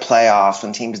in the playoffs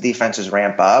when teams' defenses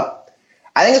ramp up?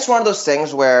 I think it's one of those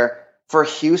things where for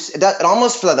Houston, it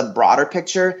almost for the broader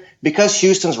picture, because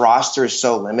Houston's roster is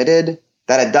so limited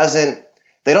that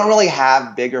they don't really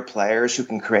have bigger players who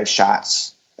can create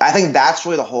shots. I think that's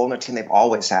really the hole in their team they've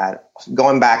always had,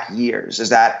 going back years,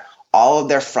 is that all of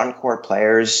their front court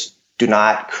players do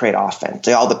not create offense.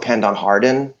 They all depend on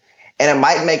Harden. And it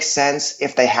might make sense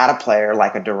if they had a player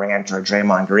like a Durant or a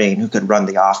Draymond Green who could run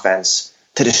the offense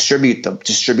to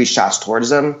distribute shots towards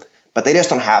them. But they just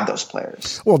don't have those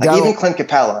players. Well, even Clint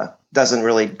Capella doesn't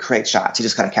really create shots. He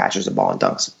just kind of catches the ball and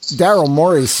dunks. Daryl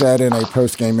Morey said in a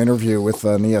post-game interview with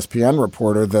an ESPN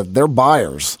reporter that they're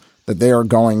buyers, that they are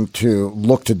going to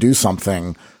look to do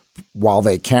something while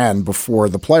they can before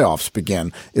the playoffs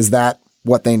begin. Is that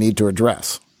what they need to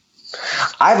address?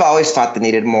 I've always thought they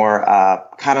needed more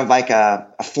kind of like a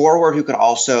forward who could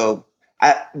also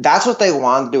that's what they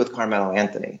wanted to do with Carmelo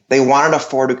Anthony. They wanted a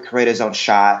forward who could create his own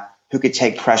shot, who could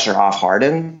take pressure off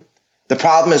Harden. The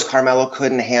problem is Carmelo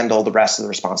couldn't handle the rest of the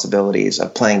responsibilities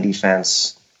of playing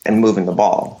defense and moving the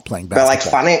ball. Playing basketball. But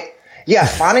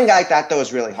like finding a guy like that though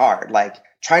is really hard. Like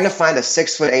trying to find a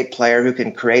 6'8" player who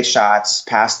can create shots,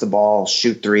 pass the ball,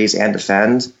 shoot threes, and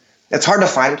defend. It's hard to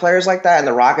find players like that, and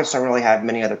the Rockets don't really have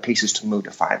many other pieces to move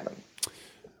to find them.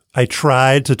 I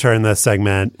tried to turn this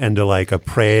segment into like a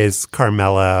praise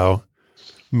Carmelo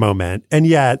moment, and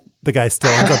yet the guy still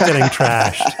ends up getting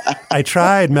trashed. I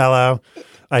tried, Melo.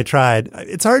 I tried.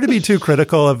 It's hard to be too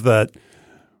critical of the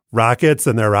Rockets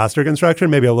and their roster construction,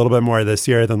 maybe a little bit more this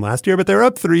year than last year, but they're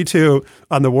up 3-2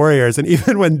 on the Warriors. And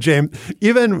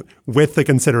even with the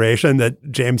consideration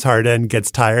that James Harden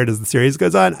gets tired as the series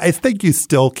goes on, I think you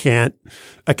still can't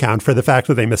account for the fact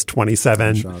that they missed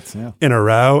 27 shots, in a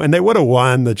row. And they would have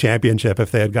won the championship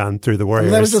if they had gone through the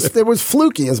Warriors. It was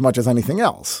fluky as much as anything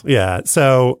else. Yeah.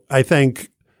 So I think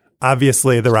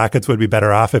obviously the Rockets would be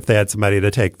better off if they had somebody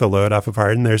to take the load off of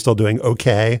Harden. They're still doing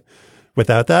okay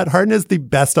without that. Harden is the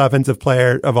best offensive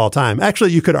player of all time.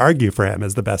 Actually, you could argue for him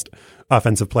as the best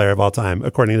offensive player of all time,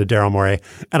 according to Daryl Morey.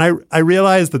 And I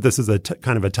realize that this is a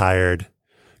kind of a tired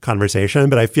conversation,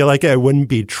 but I feel like it wouldn't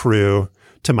be true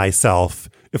to myself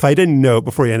if I didn't know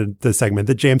before we ended the segment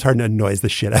that James Harden annoys the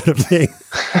shit out of me.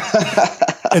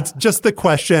 It's just the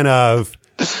question of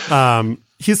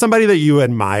he's somebody that you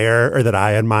admire or that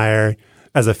I admire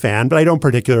as a fan, but I don't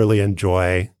particularly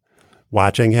enjoy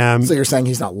watching him. So you're saying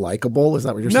he's not likable? Is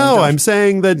that what you're saying? No, Josh? I'm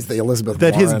saying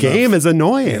that his game is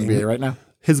annoying. NBA right now.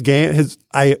 His game,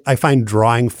 I find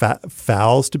drawing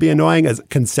fouls to be annoying as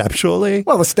conceptually.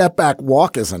 Well, the step back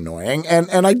walk is annoying,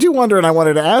 and I do wonder, and I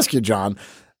wanted to ask you, John.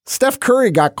 Steph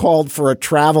Curry got called for a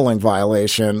traveling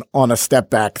violation on a step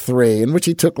back three, in which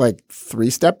he took like 3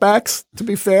 step backs, to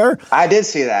be fair. I did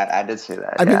see that.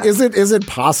 I mean, is it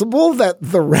possible that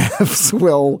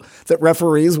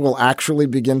referees will actually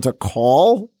begin to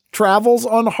call travels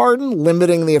on Harden,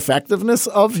 limiting the effectiveness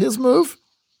of his move?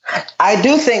 I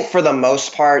do think for the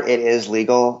most part it is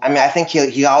legal. I mean, I think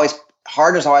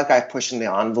Harden's always got pushing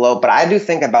the envelope, but I do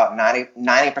think about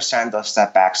 90% of those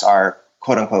step backs are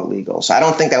quote unquote legal. So I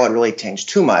don't think that would really change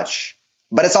too much.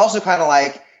 But it's also kind of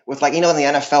like with in the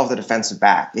NFL with the defensive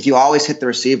back. If you always hit the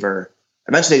receiver,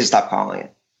 eventually they just stop calling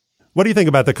it. What do you think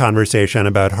about the conversation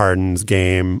about Harden's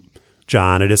game,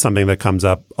 John? It is something that comes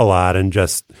up a lot, and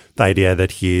just the idea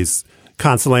that he's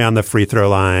constantly on the free throw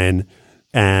line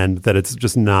and that it's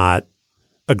just not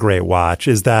a great watch.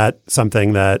 Is that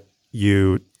something that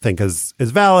you think is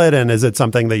valid? And is it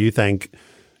something that you think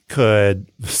could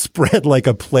spread like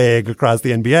a plague across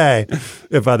the NBA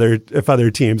if other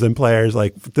teams and players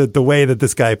like the way that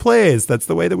this guy plays, that's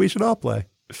the way that we should all play?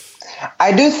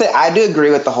 I do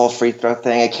agree with the whole free throw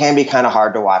thing. It can be kind of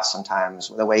hard to watch sometimes,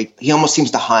 the way he almost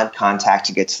seems to hunt contact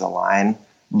to get to the line.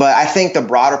 But I think the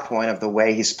broader point of the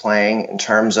way he's playing in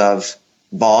terms of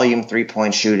volume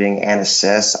 3-point shooting and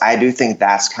assists, I do think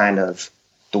that's kind of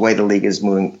the way the league is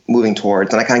moving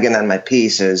towards. And I kind of get that in my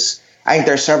piece is I think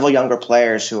there are several younger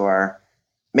players who are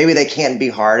maybe they can't be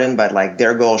Harden, but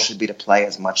their goal should be to play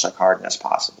as much like Harden as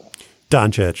possible.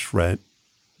 Doncic, right?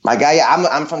 My guy,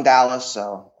 I'm from Dallas,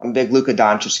 so I'm a big Luka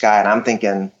Doncic guy, and I'm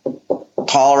thinking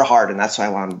taller Harden. That's what I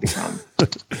want him to become.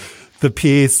 The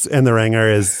piece in The Ringer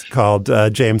is called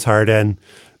James Harden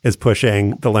is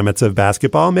pushing the limits of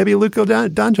basketball. Maybe Luka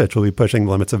Doncic will be pushing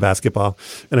the limits of basketball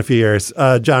in a few years.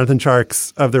 Jonathan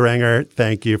Tjarks of The Ringer,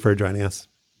 thank you for joining us.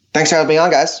 Thanks for having me on,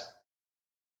 guys.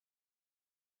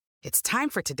 It's time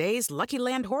for today's Lucky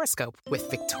Land horoscope with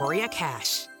Victoria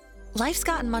Cash. Life's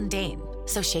gotten mundane,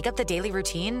 so shake up the daily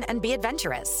routine and be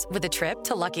adventurous with a trip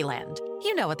to Lucky Land.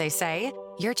 You know what they say,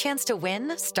 your chance to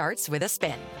win starts with a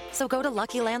spin. So go to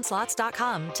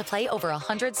LuckyLandSlots.com to play over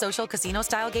 100 social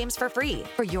casino-style games for free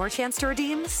for your chance to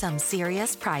redeem some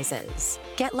serious prizes.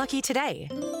 Get lucky today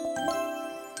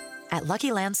at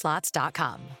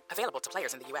LuckyLandSlots.com. Available to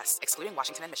players in the U.S., excluding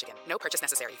Washington and Michigan. No purchase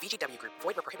necessary. VGW Group.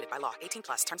 Void where prohibited by law. 18+.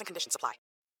 Terms and conditions apply.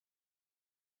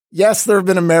 Yes, there have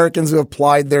been Americans who have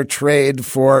plied their trade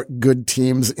for good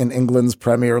teams in England's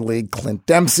Premier League. Clint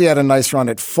Dempsey had a nice run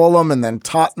at Fulham and then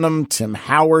Tottenham. Tim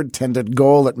Howard tended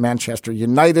goal at Manchester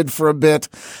United for a bit.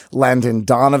 Landon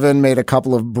Donovan made a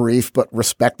couple of brief but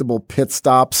respectable pit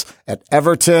stops at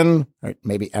Everton. Right,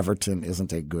 maybe Everton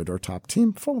isn't a good or top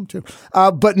team. Fulham too.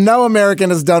 But no American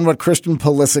has done what Christian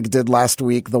Pulisic did last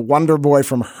week. The Wonder Boy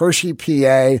from Hershey,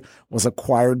 PA was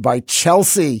acquired by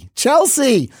Chelsea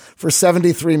for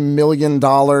 $73 million,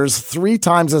 3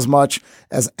 times as much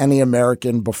as any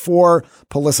American before.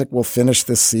 Pulisic will finish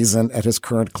this season at his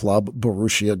current club,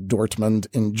 Borussia Dortmund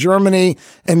in Germany,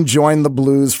 and join the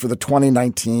Blues for the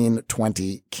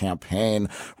 2019-20 campaign.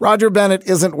 Roger Bennett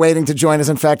isn't waiting to join us.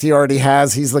 In fact, he already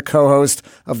has. He's the co-host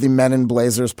of the Men in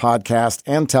Blazers podcast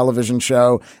and television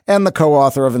show and the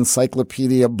co-author of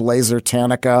Encyclopedia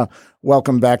Blazertanica.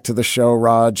 Welcome back to the show,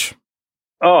 Raj.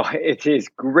 Oh, it is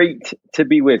great to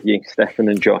be with you, Stefan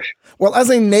and Josh. Well,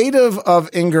 as a native of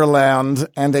Ingerland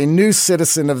and a new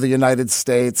citizen of the United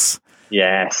States,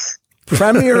 yes,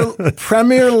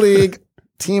 Premier League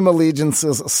team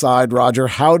allegiances aside, Roger,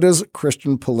 how does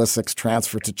Christian Pulisic's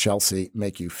transfer to Chelsea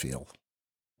make you feel?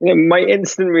 My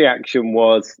instant reaction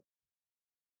was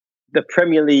the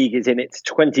Premier League is in its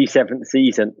 27th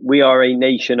season. We are a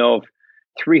nation of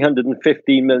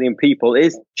 315 million people. It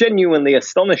is genuinely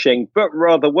astonishing, but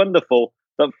rather wonderful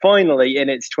that finally in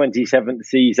its 27th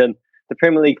season, the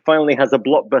Premier League finally has a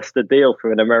blockbuster deal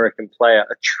for an American player,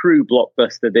 a true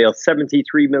blockbuster deal. $73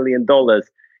 million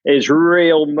is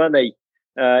real money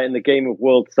in the game of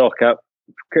world soccer.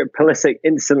 Pulisic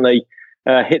instantly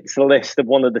hits the list of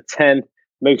one of the 10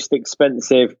 most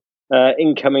expensive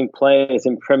incoming players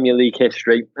in Premier League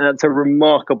history. That's a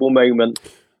remarkable moment.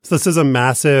 So this is a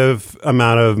massive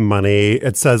amount of money.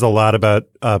 It says a lot about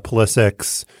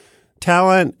Pulisic's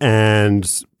talent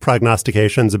and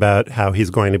prognostications about how he's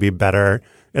going to be better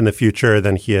in the future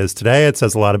than he is today. It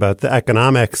says a lot about the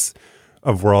economics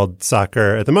of world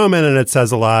soccer at the moment, and it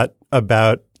says a lot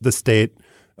about the state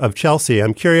of Chelsea.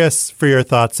 I'm curious for your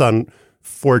thoughts on,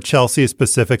 for Chelsea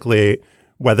specifically,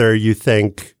 whether you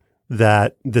think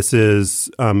that this is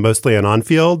mostly an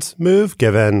on-field move,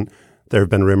 given there have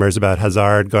been rumors about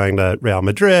Hazard going to Real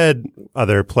Madrid,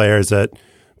 other players at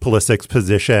Pulisic's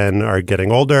position are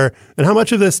getting older. And how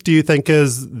much of this do you think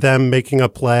is them making a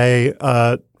play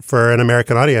for an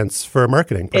American audience for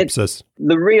marketing purposes?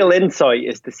 The real insight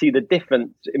is to see the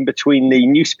difference in between the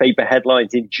newspaper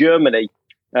headlines in Germany,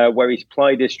 where he's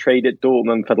plied his trade at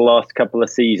Dortmund for the last couple of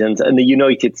seasons, and the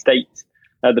United States.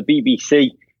 The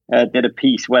BBC did a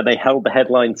piece where they held the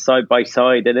headlines side by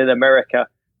side, and in America,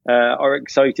 our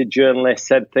excited journalists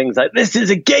said things like, "This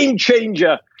is a game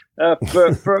changer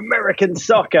for American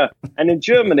soccer." And in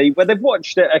Germany, where they've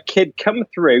watched a kid come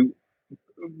through,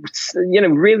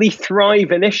 really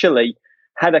thrive initially,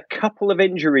 had a couple of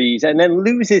injuries, and then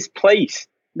lose his place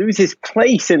in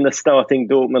the starting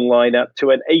Dortmund lineup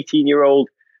to an 18-year-old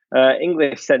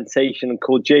English sensation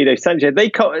called Jadon Sancho.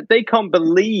 They can't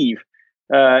believe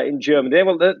in Germany.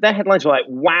 Their headlines were like,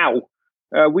 "Wow,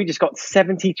 we just got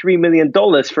 $73 million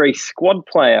for a squad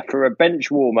player, for a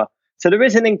bench warmer." So there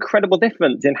is an incredible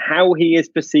difference in how he is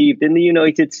perceived in the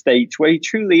United States, where he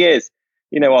truly is,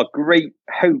 our great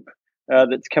hope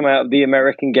that's come out of the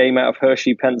American game out of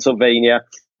Hershey, Pennsylvania.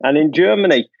 And in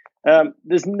Germany,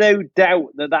 there's no doubt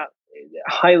that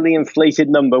highly inflated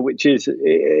number, which is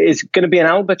going to be an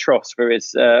albatross for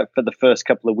the first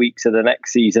couple of weeks of the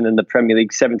next season in the Premier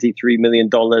League, $73 million.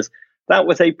 That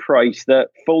was a price that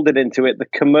folded into it the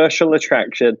commercial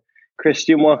attraction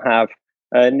Christian will have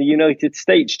in the United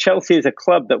States. Chelsea is a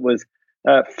club that was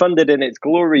funded in its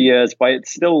glory years by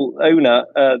its still owner,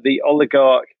 the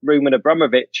oligarch Roman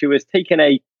Abramovich, who has taken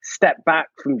a step back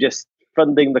from just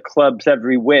funding the club's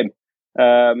every whim,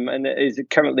 and is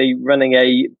currently running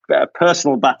a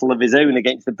personal battle of his own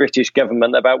against the British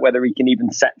government about whether he can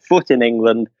even set foot in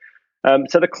England.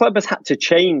 So the club has had to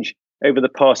change over the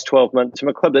past 12 months from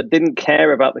a club that didn't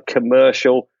care about the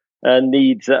commercial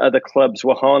needs that other clubs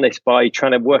were harnessed by,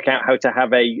 trying to work out how to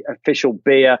have a official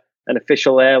beer, an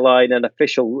official airline, an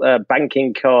official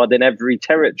banking card in every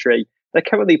territory. They're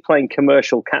currently playing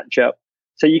commercial catch-up.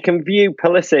 So you can view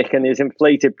Pulisic and his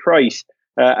inflated price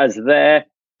as their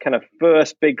kind of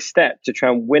first big step to try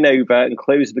and win over and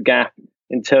close the gap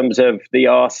in terms of the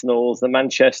Arsenals, the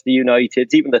Manchester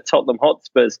Uniteds, even the Tottenham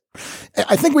Hotspurs.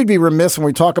 I think we'd be remiss when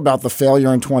we talk about the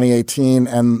failure in 2018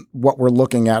 and what we're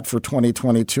looking at for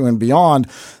 2022 and beyond,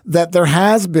 that there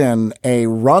has been a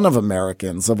run of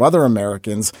other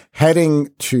Americans heading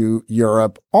to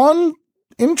Europe on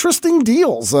interesting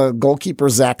deals. Goalkeeper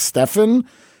Zach Steffen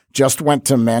just went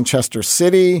to Manchester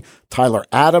City. Tyler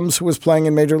Adams, who was playing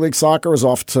in Major League Soccer, was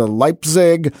off to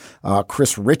Leipzig.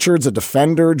 Chris Richards, a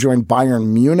defender, joined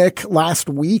Bayern Munich last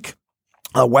week.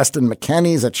 Weston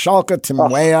McKennie's at Schalke. Tim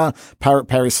Weah,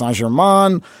 Paris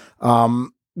Saint-Germain.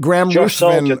 Graham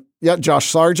Ruthven. Yeah, Josh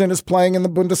Sargent is playing in the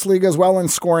Bundesliga as well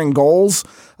and scoring goals.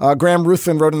 Graham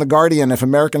Ruthven wrote in The Guardian, "If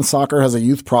American soccer has a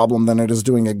youth problem, then it is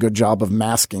doing a good job of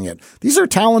masking it." These are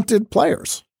talented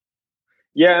players.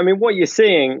 Yeah, I mean, what you're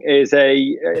seeing is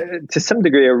to some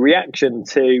degree, a reaction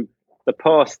to the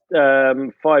past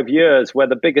 5 years, where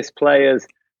the biggest players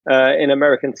in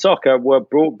American soccer were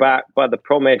brought back by the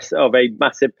promise of a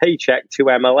massive paycheck to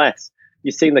MLS.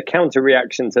 You're seeing the counter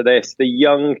reaction to this. The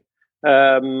young,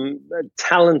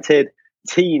 talented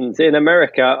teens in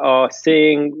America are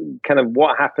seeing kind of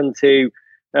what happened to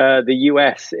the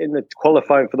US in the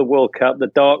qualifying for the World Cup, the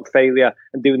dark failure,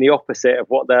 and doing the opposite of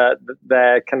what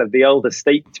their kind of the elder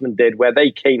statesmen did, where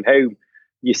they came home.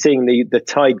 You're seeing the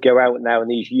tide go out now,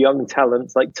 and these young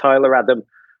talents like Tyler Adams,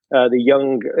 a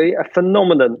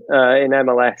phenomenon in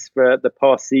MLS for the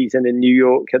past season in New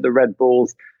York at the Red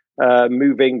Bulls,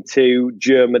 moving to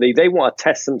Germany. They want to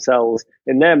test themselves.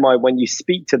 In their mind, when you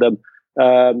speak to them,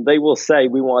 they will say,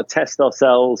 "We want to test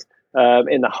ourselves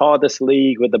in the hardest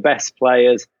league with the best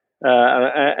players."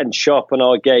 and sharpen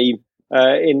our game.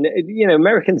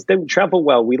 Americans don't travel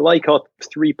well. We like our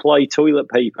 3-ply toilet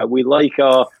paper. We like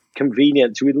our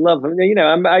convenience. We love,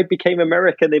 I became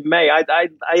American in May. I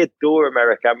adore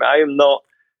America. I am not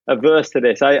averse to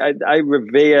this. I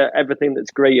revere everything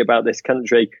that's great about this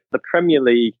country. The Premier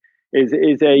League is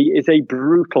a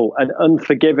brutal and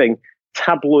unforgiving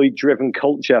tabloid-driven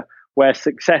culture where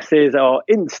successes are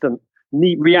instant,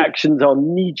 reactions are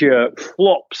knee-jerk,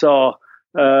 flops are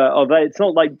there. It's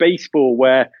not like baseball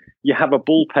where you have a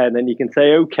bullpen and you can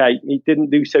say, okay, he didn't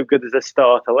do so good as a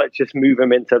starter, let's just move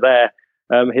him into there.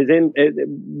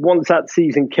 Once that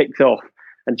season kicks off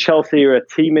and Chelsea are a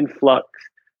team in flux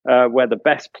where the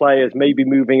best players may be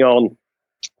moving on,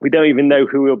 we don't even know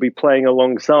who we'll be playing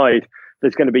alongside.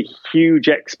 There's going to be huge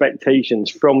expectations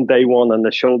from day one on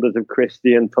the shoulders of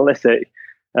Christian Pulisic.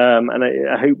 And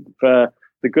I hope for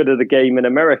the good of the game in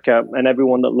America and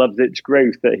everyone that loves its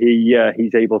growth that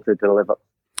he's able to deliver.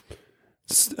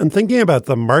 And thinking about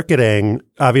the marketing,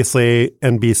 obviously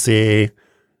NBC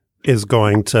is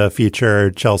going to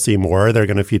feature Chelsea more. They're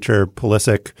going to feature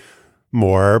Pulisic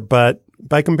more. But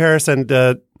by comparison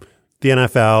to the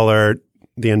NFL or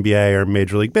the NBA or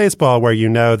Major League Baseball, where you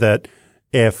know that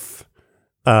if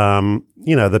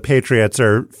the Patriots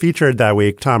are featured that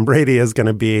week, Tom Brady is going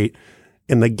to be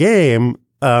in the game.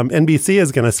 NBC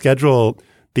is going to schedule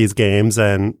these games,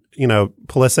 and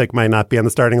Pulisic might not be in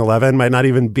the starting 11, might not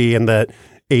even be in the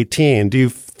 18. Do you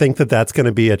think that that's going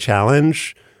to be a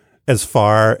challenge as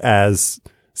far as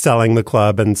selling the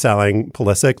club and selling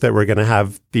Pulisic, that we're going to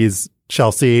have these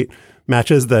Chelsea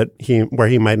matches where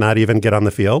he might not even get on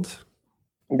the field?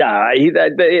 Nah,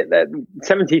 that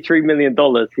 $73 million,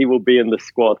 he will be in the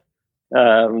squad.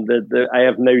 I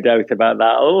have no doubt about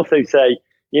that. I'll also say,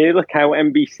 look how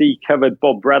NBC covered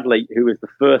Bob Bradley, who was the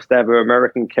first ever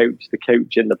American coach to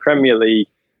coach in the Premier League.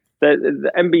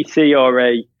 The NBC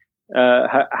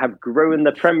have grown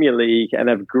the Premier League and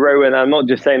have grown. I'm not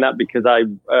just saying that because I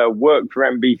work for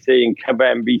NBC and cover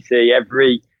NBC.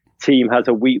 Every team has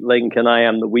a weak link, and I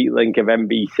am the weak link of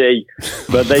NBC.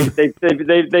 But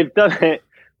they've done it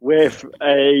with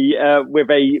a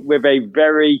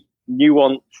very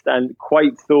nuanced and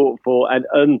quite thoughtful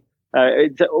and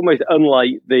it's almost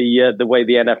unlike the way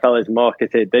the NFL is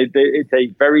marketed. It's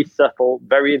a very subtle,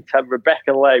 very intense.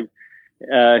 Rebecca Lowe,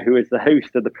 who is the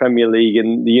host of the Premier League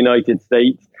in the United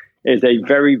States, is a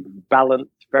very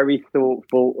balanced, very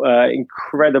thoughtful,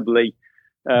 incredibly.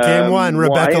 Game one,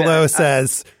 Rebecca Lowe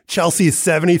says Chelsea's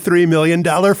 $73 million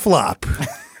flop.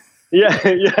 Yeah.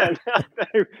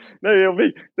 No, it'll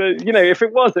be. If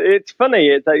it was, it's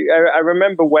funny. I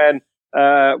remember when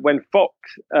Fox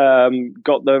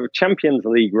got the Champions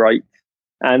League rights,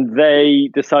 and they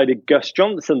decided Gus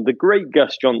Johnson, the great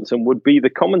Gus Johnson, would be the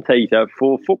commentator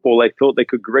for football. They thought they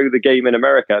could grow the game in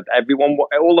America.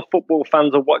 All the football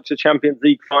fans will watch the Champions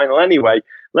League final anyway.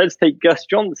 Let's take Gus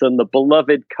Johnson, the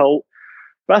beloved cult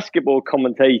basketball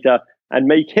commentator, and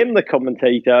make him the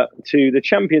commentator to the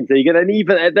Champions League.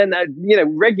 And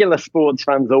then regular sports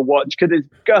fans will watch because it's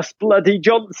Gus bloody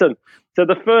Johnson. So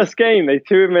the first game they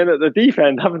threw him in at the deep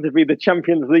end happened to be the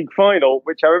Champions League final,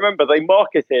 which I remember they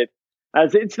marketed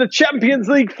as it's the Champions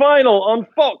League final on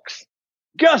Fox.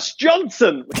 Gus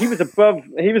Johnson. He was above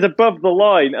the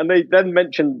line, and they then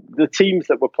mentioned the teams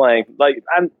that were playing,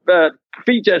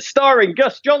 starring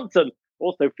Gus Johnson,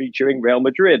 also featuring Real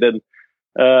Madrid and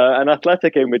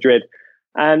Atletico Madrid.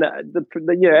 And the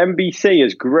NBC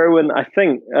has grown. I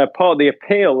think part of the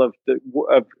appeal of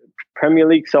Premier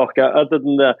League soccer, other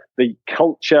than the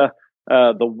culture,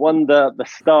 the wonder, the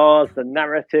stars, the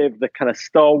narrative, the kind of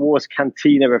Star Wars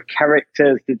cantina of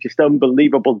characters, the just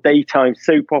unbelievable daytime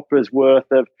soap operas worth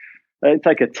of. It's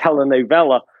like a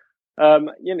telenovela.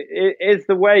 It is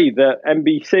the way that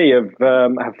NBC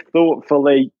have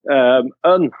thoughtfully,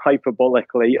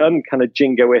 unhyperbolically, kind of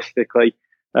jingoistically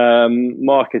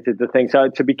marketed the thing. So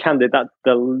to be candid, that's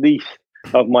the least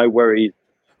of my worries.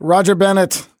 Roger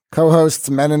Bennett co-hosts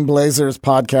Men in Blazers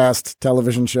podcast,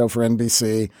 television show for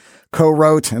NBC,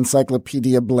 co-wrote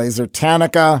Encyclopedia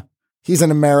Blazertanica. He's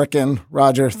an American.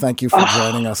 Roger, thank you for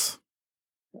joining us.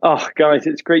 Oh, guys,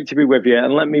 it's great to be with you.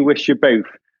 And let me wish you both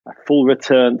a full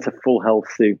return to full health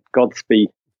soon. Godspeed.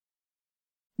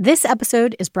 This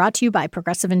episode is brought to you by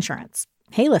Progressive Insurance.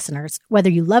 Hey, listeners, whether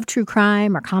you love true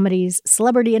crime or comedies,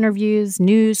 celebrity interviews,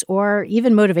 news, or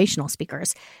even motivational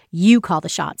speakers, you call the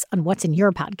shots on what's in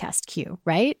your podcast queue,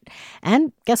 right?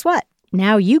 And guess what?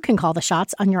 Now you can call the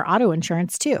shots on your auto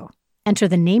insurance, too. Enter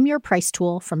the Name Your Price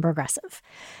tool from Progressive.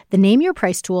 The Name Your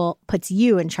Price tool puts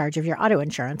you in charge of your auto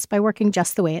insurance by working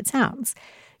just the way it sounds.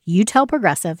 You tell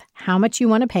Progressive how much you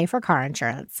want to pay for car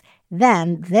insurance.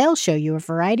 Then they'll show you a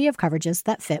variety of coverages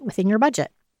that fit within your budget,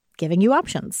 giving you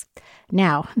options.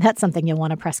 Now, that's something you'll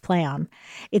want to press play on.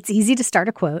 It's easy to start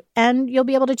a quote, and you'll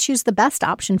be able to choose the best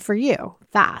option for you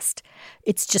fast.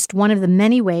 It's just one of the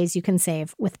many ways you can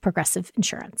save with Progressive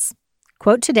Insurance.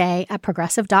 Quote today at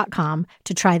Progressive.com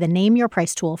to try the Name Your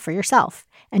Price tool for yourself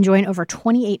and join over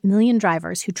 28 million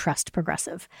drivers who trust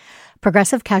Progressive.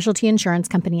 Progressive Casualty Insurance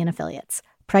Company and Affiliates.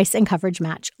 Price and coverage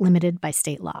match limited by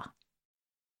state law.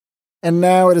 And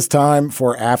now it is time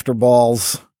for After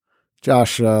Balls.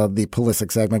 Josh, the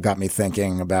Pulisic segment got me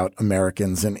thinking about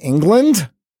Americans in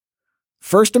England.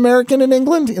 First American in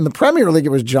England? In the Premier League, it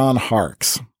was John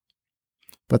Harkes.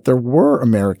 But there were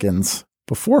Americans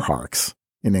before Harkes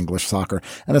in English soccer.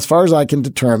 And as far as I can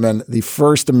determine, the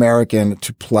first American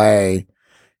to play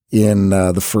in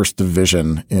the first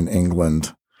division in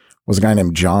England was a guy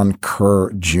named John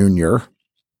Kerr Jr.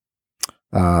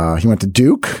 He went to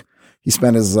Duke. He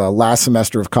spent his last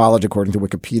semester of college, according to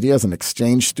Wikipedia, as an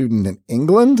exchange student in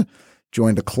England,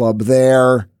 joined a club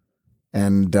there.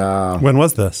 And when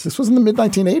was this? This was in the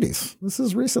mid-1980s. This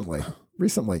is recently.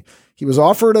 He was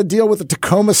offered a deal with the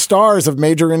Tacoma Stars of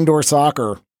Major Indoor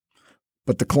Soccer,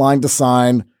 but declined to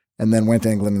sign and then went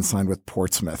to England and signed with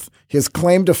Portsmouth. His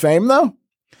claim to fame, though,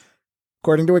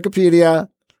 according to Wikipedia,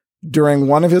 during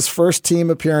one of his first team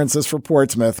appearances for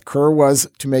Portsmouth, Kerr was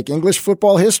to make English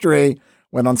football history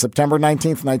when on September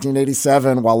 19th,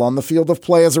 1987, while on the field of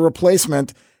play as a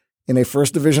replacement in a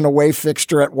first division away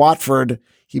fixture at Watford,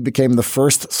 he became the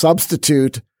first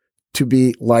substitute to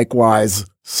be likewise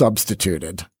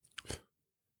substituted.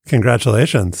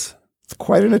 Congratulations. It's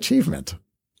quite an achievement.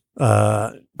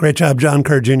 Great job, John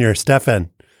Kerr Jr. Stefan,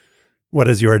 what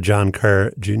is your John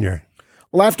Kerr Jr.?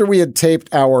 Well, after we had taped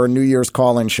our New Year's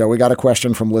call-in show, we got a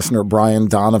question from listener Brian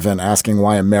Donovan asking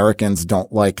why Americans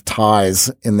don't like ties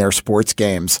in their sports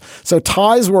games. So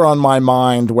ties were on my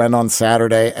mind when on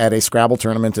Saturday at a Scrabble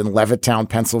tournament in Levittown,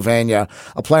 Pennsylvania,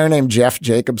 a player named Jeff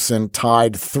Jacobson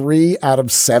tied 3 out of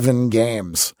 7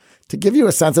 games. To give you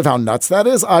a sense of how nuts that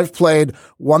is, I've played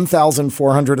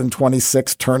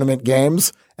 1,426 tournament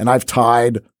games, and I've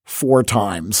tied 4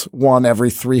 times, one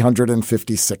every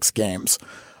 356 games.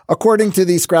 According to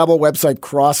the Scrabble website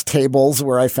Cross Tables,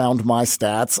 where I found my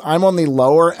stats, I'm on the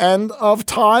lower end of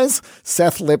ties.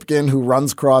 Seth Lipkin, who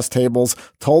runs Cross Tables,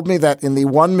 told me that in the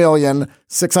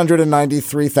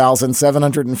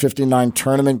 1,693,759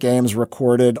 tournament games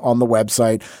recorded on the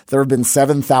website, there have been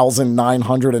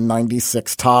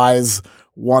 7,996 ties,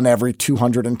 one every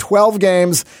 212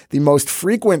 games. The most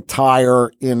frequent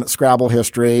tier in Scrabble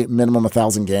history, minimum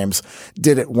 1,000 games,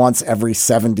 did it once every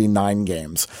 79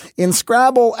 games. In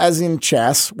Scrabble, as in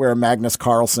chess, where Magnus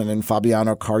Carlsen and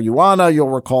Fabiano Caruana, you'll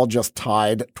recall, just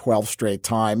tied 12 straight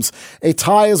times, a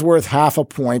tie is worth half a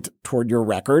point toward your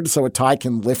record, so a tie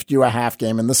can lift you a half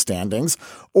game in the standings,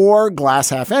 or glass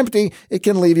half empty, it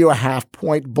can leave you a half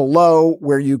point below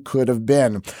where you could have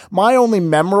been. My only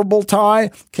memorable tie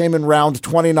came in round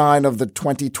 29 of the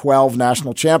 2012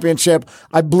 national championship.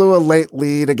 I blew a late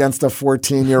lead against a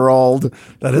 14-year-old.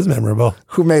 That is memorable.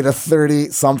 Who made a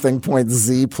 30-something point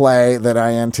Z play that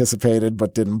I anticipated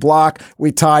but didn't block.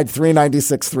 We tied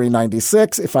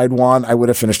 396-396. If I'd won, I would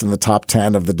have finished in the top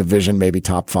 10 of the division, maybe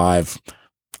top 5.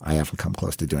 I haven't come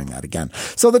close to doing that again.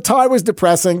 So the tie was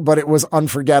depressing, but it was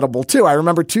unforgettable too. I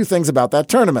remember 2 things about that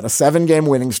tournament: a 7-game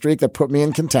winning streak that put me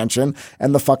in contention,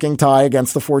 and the fucking tie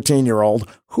against the 14-year-old,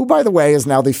 who, by the way, is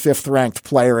now the 5th-ranked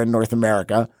player in North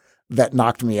America, that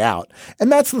knocked me out.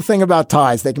 And that's the thing about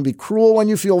ties. They can be cruel when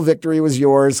you feel victory was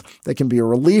yours. They can be a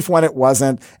relief when it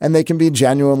wasn't. And they can be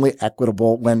genuinely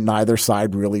equitable when neither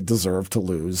side really deserved to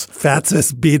lose.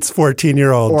 Fatsis beats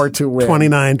 14-year-old. Or to win.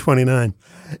 29-29.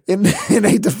 In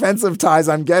a defense of ties,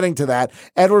 I'm getting to that.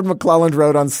 Edward McClelland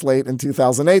wrote on Slate in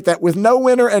 2008 that with no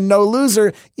winner and no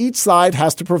loser, each side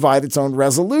has to provide its own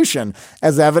resolution.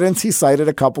 As evidence, he cited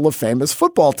a couple of famous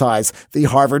football ties. The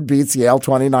Harvard beats Yale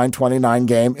 29-29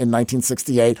 game in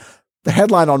 1968. The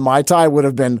headline on my tie would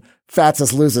have been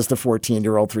Fatsis loses to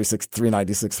 14-year-old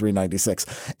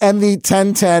 396-396. And the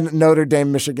 10-10 Notre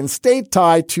Dame Michigan State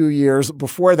tie 2 years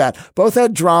before that. Both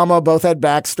had drama, both had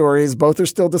backstories, both are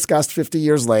still discussed 50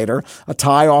 years later. A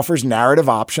tie offers narrative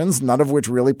options, none of which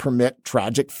really permit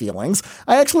tragic feelings.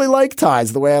 I actually like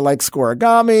ties the way I like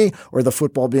scoregami or the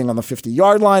football being on the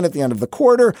 50-yard line at the end of the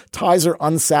quarter. Ties are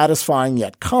unsatisfying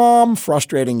yet calm,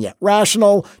 frustrating yet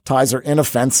rational. Ties are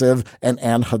inoffensive and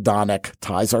anhedonic.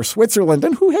 Ties are Switzerland.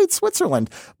 And who hates Switzerland.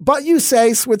 But you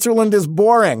say Switzerland is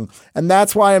boring, and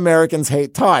that's why Americans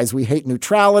hate ties. We hate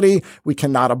neutrality. We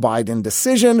cannot abide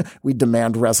indecision. We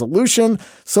demand resolution.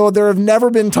 So there have never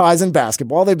been ties in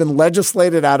basketball. They've been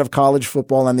legislated out of college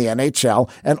football and the NHL,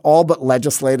 and all but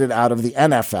legislated out of the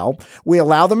NFL. We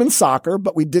allow them in soccer,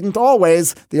 but we didn't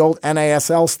always. The old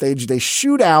NASL staged a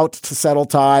shootout to settle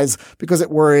ties because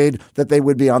it worried that they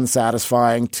would be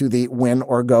unsatisfying to the win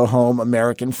or go home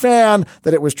American fan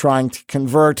that it was trying to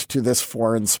convert to this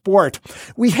foreign sport.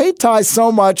 We hate ties so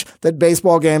much that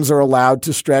baseball games are allowed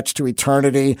to stretch to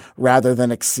eternity rather than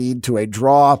accede to a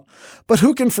draw. But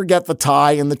who can forget the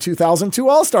tie in the 2002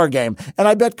 All-Star Game? And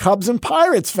I bet Cubs and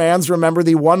Pirates fans remember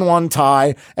the 1-1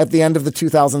 tie at the end of the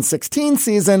 2016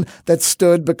 season that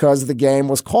stood because the game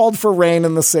was called for rain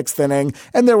in the 6th inning,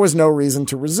 and there was no reason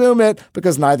to resume it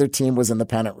because neither team was in the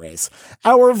pennant race.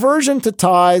 Our aversion to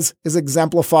ties is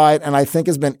exemplified and I think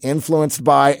has been influenced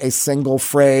by a single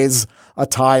phrase: a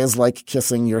tie is like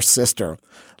kissing your sister.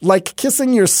 Like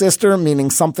kissing your sister, meaning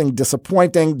something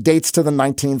disappointing, dates to the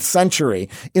 19th century.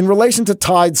 In relation to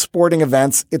tied sporting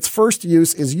events, its first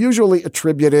use is usually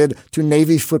attributed to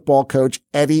Navy football coach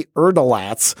Eddie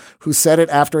Erdelatz, who said it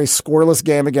after a scoreless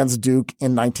game against Duke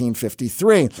in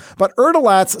 1953. But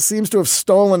Erdelatz seems to have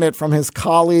stolen it from his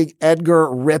colleague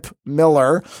Edgar Rip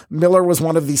Miller. Miller was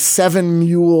one of the 7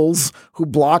 mules who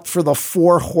blocked for the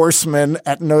 4 horsemen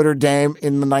at Notre Dame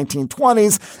in the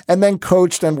 1920s and then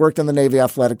coached and worked in the Navy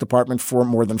athletic department for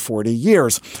more than 40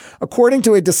 years. According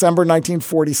to a December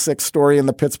 1946 story in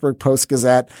the Pittsburgh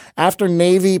Post-Gazette, after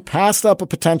Navy passed up a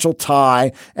potential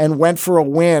tie and went for a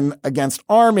win against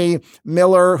Army,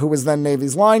 Miller, who was then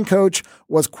Navy's line coach,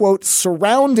 was, quote,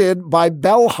 surrounded by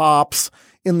bellhops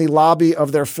in the lobby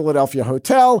of their Philadelphia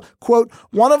hotel. Quote,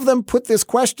 one of them put this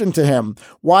question to him: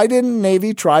 why didn't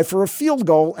Navy try for a field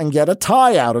goal and get a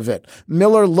tie out of it?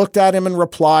 Miller looked at him and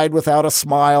replied without a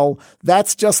smile,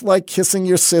 that's just like kissing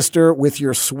your sister with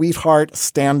your sweetheart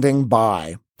standing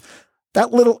by.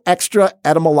 That little extra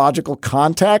etymological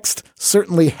context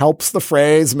certainly helps the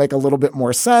phrase make a little bit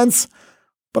more sense,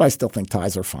 but I still think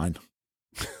ties are fine.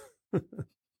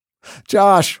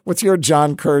 Josh, what's your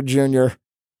John Kerr Jr.?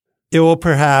 It will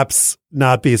perhaps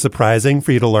not be surprising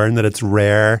for you to learn that it's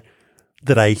rare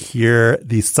that I hear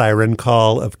the siren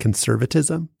call of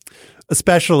conservatism,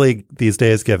 especially these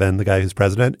days, given the guy who's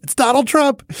president. It's Donald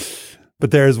Trump.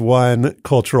 But there's one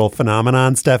cultural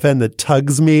phenomenon, Stefan, that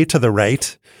tugs me to the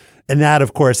right. And that,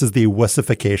 of course, is the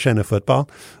wussification of football.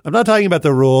 I'm not talking about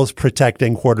the rules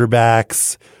protecting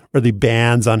quarterbacks or the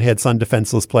bans on hits on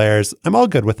defenseless players. I'm all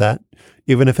good with that,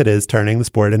 even if it is turning the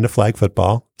sport into flag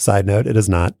football. Side note, it is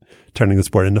not turning the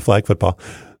sport into flag football.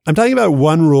 I'm talking about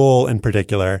one rule in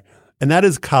particular, and that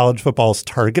is college football's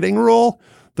targeting rule,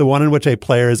 the one in which a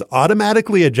player is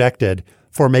automatically ejected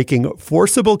for making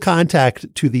forcible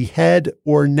contact to the head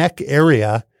or neck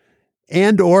area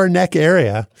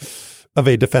of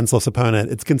a defenseless opponent.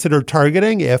 It's considered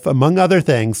targeting if, among other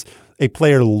things, a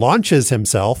player launches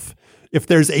himself, if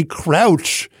there's a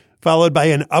crouch followed by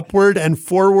an upward and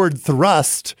forward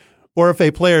thrust, or if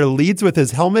a player leads with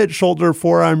his helmet, shoulder,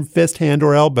 forearm, fist, hand,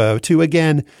 or elbow to,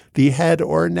 again, the head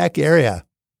or neck area.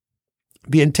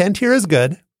 The intent here is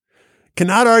good.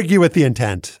 Cannot argue with the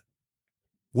intent.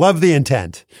 Love the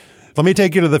intent. Let me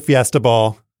take you to the Fiesta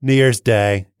Bowl, New Year's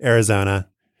Day, Arizona.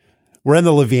 We're in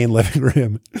the Levine living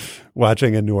room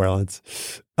watching in New Orleans.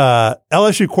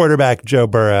 LSU quarterback Joe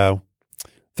Burrow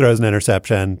throws an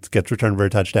interception, gets returned for a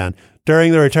touchdown.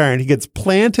 During the return, he gets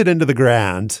planted into the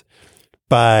ground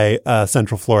by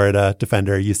Central Florida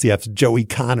defender UCF's Joey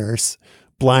Connors.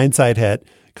 Blindside hit.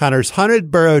 Connors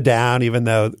hunted Burrow down, even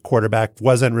though the quarterback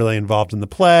wasn't really involved in the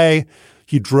play.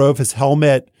 He drove his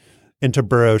helmet into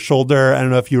Burrow's shoulder. I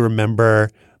don't know if you remember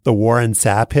the Warren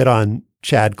Sapp hit on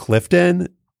Chad Clifton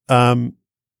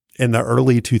in the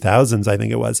early 2000s, I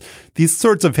think it was. These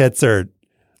sorts of hits are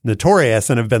notorious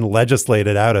and have been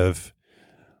legislated out of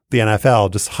the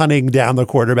NFL, just hunting down the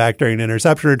quarterback during an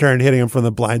interception return, hitting him from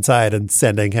the blind side and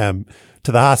sending him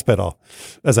to the hospital,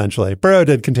 essentially. Burrow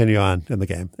did continue on in the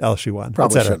game. LSU won.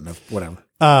 Probably shouldn't have. Whatever.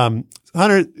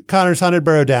 Connors hunted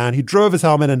Burrow down. He drove his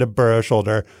helmet into Burrow's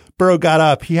shoulder. Burrow got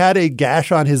up. He had a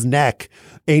gash on his neck.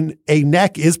 A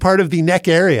neck is part of the neck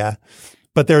area,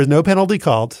 but there was no penalty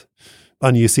called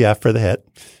on UCF for the hit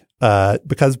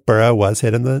because Burrow was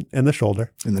hit in the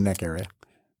shoulder. In the neck area.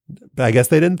 I guess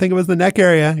they didn't think it was the neck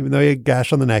area, even though he had a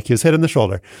gash on the neck. He was hit in the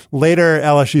shoulder. Later,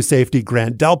 LSU safety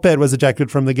Grant Delpit was ejected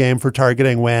from the game for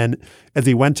targeting when, as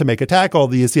he went to make a tackle,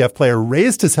 the UCF player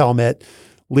raised his helmet,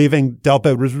 leaving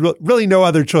Delpit with really no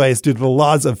other choice due to the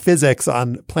laws of physics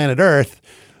on planet Earth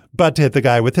but to hit the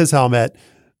guy with his helmet.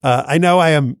 I know I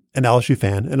am an LSU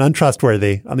fan and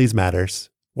untrustworthy on these matters.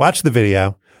 Watch the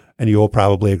video and you will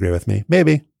probably agree with me.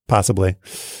 Maybe, possibly.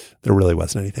 There really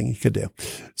wasn't anything you could do.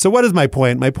 So what is my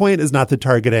point? My point is not that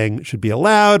targeting should be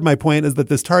allowed. My point is that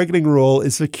this targeting rule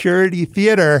is security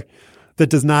theater that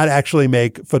does not actually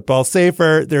make football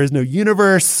safer. There is no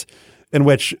universe in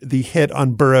which the hit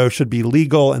on Burrow should be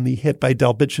legal and the hit by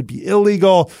Delpit should be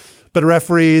illegal. But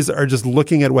referees are just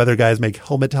looking at whether guys make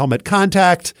helmet-to-helmet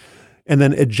contact and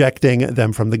then ejecting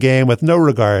them from the game with no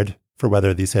regard for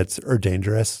whether these hits are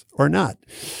dangerous or not.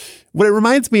 What it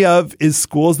reminds me of is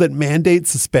schools that mandate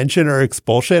suspension or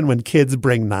expulsion when kids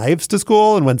bring knives to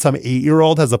school. And when some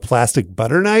 8-year-old has a plastic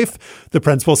butter knife, the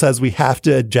principal says we have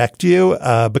to eject you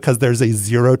because there's a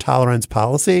zero tolerance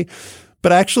policy.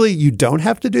 But actually, you don't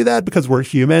have to do that because we're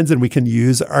humans and we can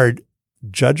use our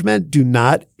judgment. Do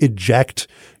not eject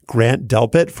Grant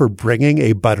Delpit for bringing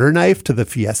a butter knife to the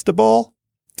Fiesta Bowl.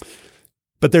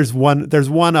 But there's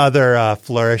one other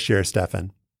flourish here,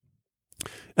 Stefan.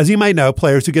 As you might know,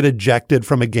 players who get ejected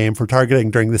from a game for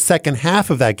targeting during the second half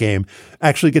of that game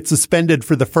actually get suspended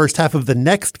for the first half of the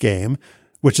next game,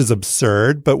 which is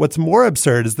absurd. But what's more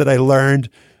absurd is that I learned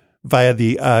via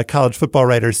the college football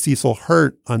writer Cecil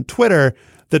Hurt on Twitter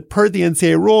that per the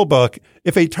NCAA rulebook,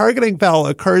 if a targeting foul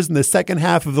occurs in the second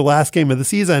half of the last game of the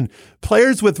season,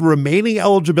 players with remaining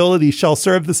eligibility shall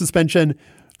serve the suspension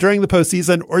during the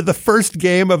postseason or the first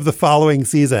game of the following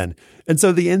season. And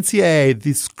so the NCAA,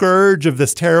 the scourge of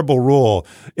this terrible rule,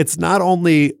 it's not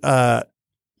only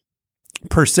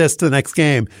persists the next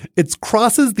game, it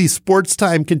crosses the sports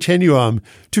time continuum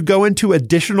to go into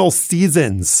additional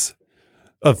seasons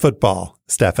of football,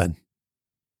 Stefan.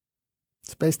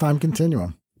 Space-time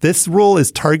continuum. This rule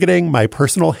is targeting my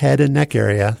personal head and neck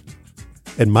area.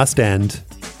 It must end.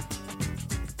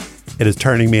 It is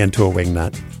turning me into a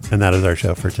wingnut. And that is our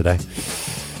show for today.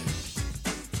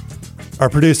 Our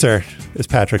producer is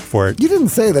Patrick Fort. You didn't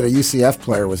say that a UCF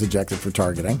player was ejected for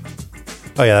targeting.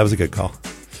 Oh, yeah, that was a good call.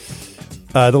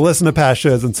 To listen to past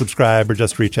shows and subscribe or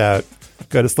just reach out,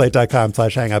 go to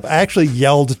slate.com/hangup. I actually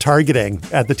yelled targeting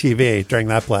at the TV during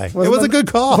that play. It was a good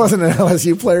call. Wasn't an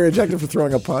LSU player ejected for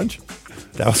throwing a punch?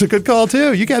 That was a good call,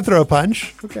 too. You can't throw a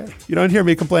punch. Okay. You don't hear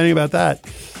me complaining about that.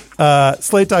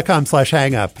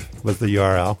 Slate.com/hangup was the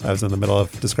URL I was in the middle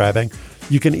of describing.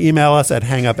 You can email us at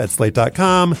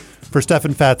hangup@slate.com. For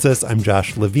Stefan Fatsis, I'm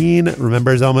Josh Levine.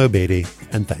 Remember Zelmo Beatty,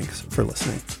 and thanks for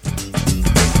listening.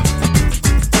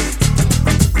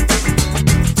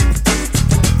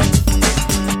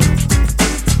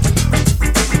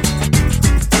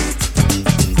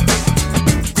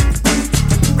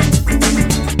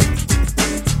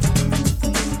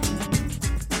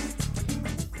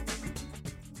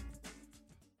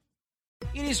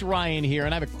 It is Ryan here,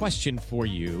 and I have a question for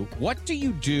you. What do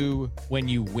you do when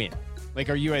you win? Like,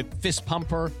 are you a fist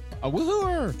pumper, a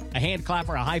woohooer, a hand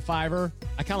clapper, a high fiver?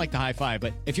 I kind of like the high five,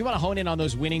 but if you want to hone in on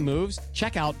those winning moves,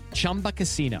 check out Chumba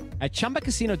Casino. At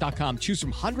ChumbaCasino.com, choose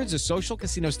from hundreds of social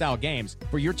casino-style games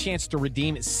for your chance to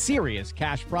redeem serious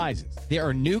cash prizes. There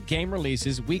are new game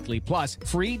releases weekly, plus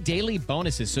free daily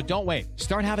bonuses, so don't wait.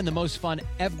 Start having the most fun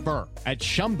ever at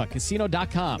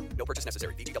ChumbaCasino.com. No purchase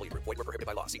necessary. VGW Group. Void where prohibited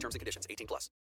by law. See terms and conditions. 18+.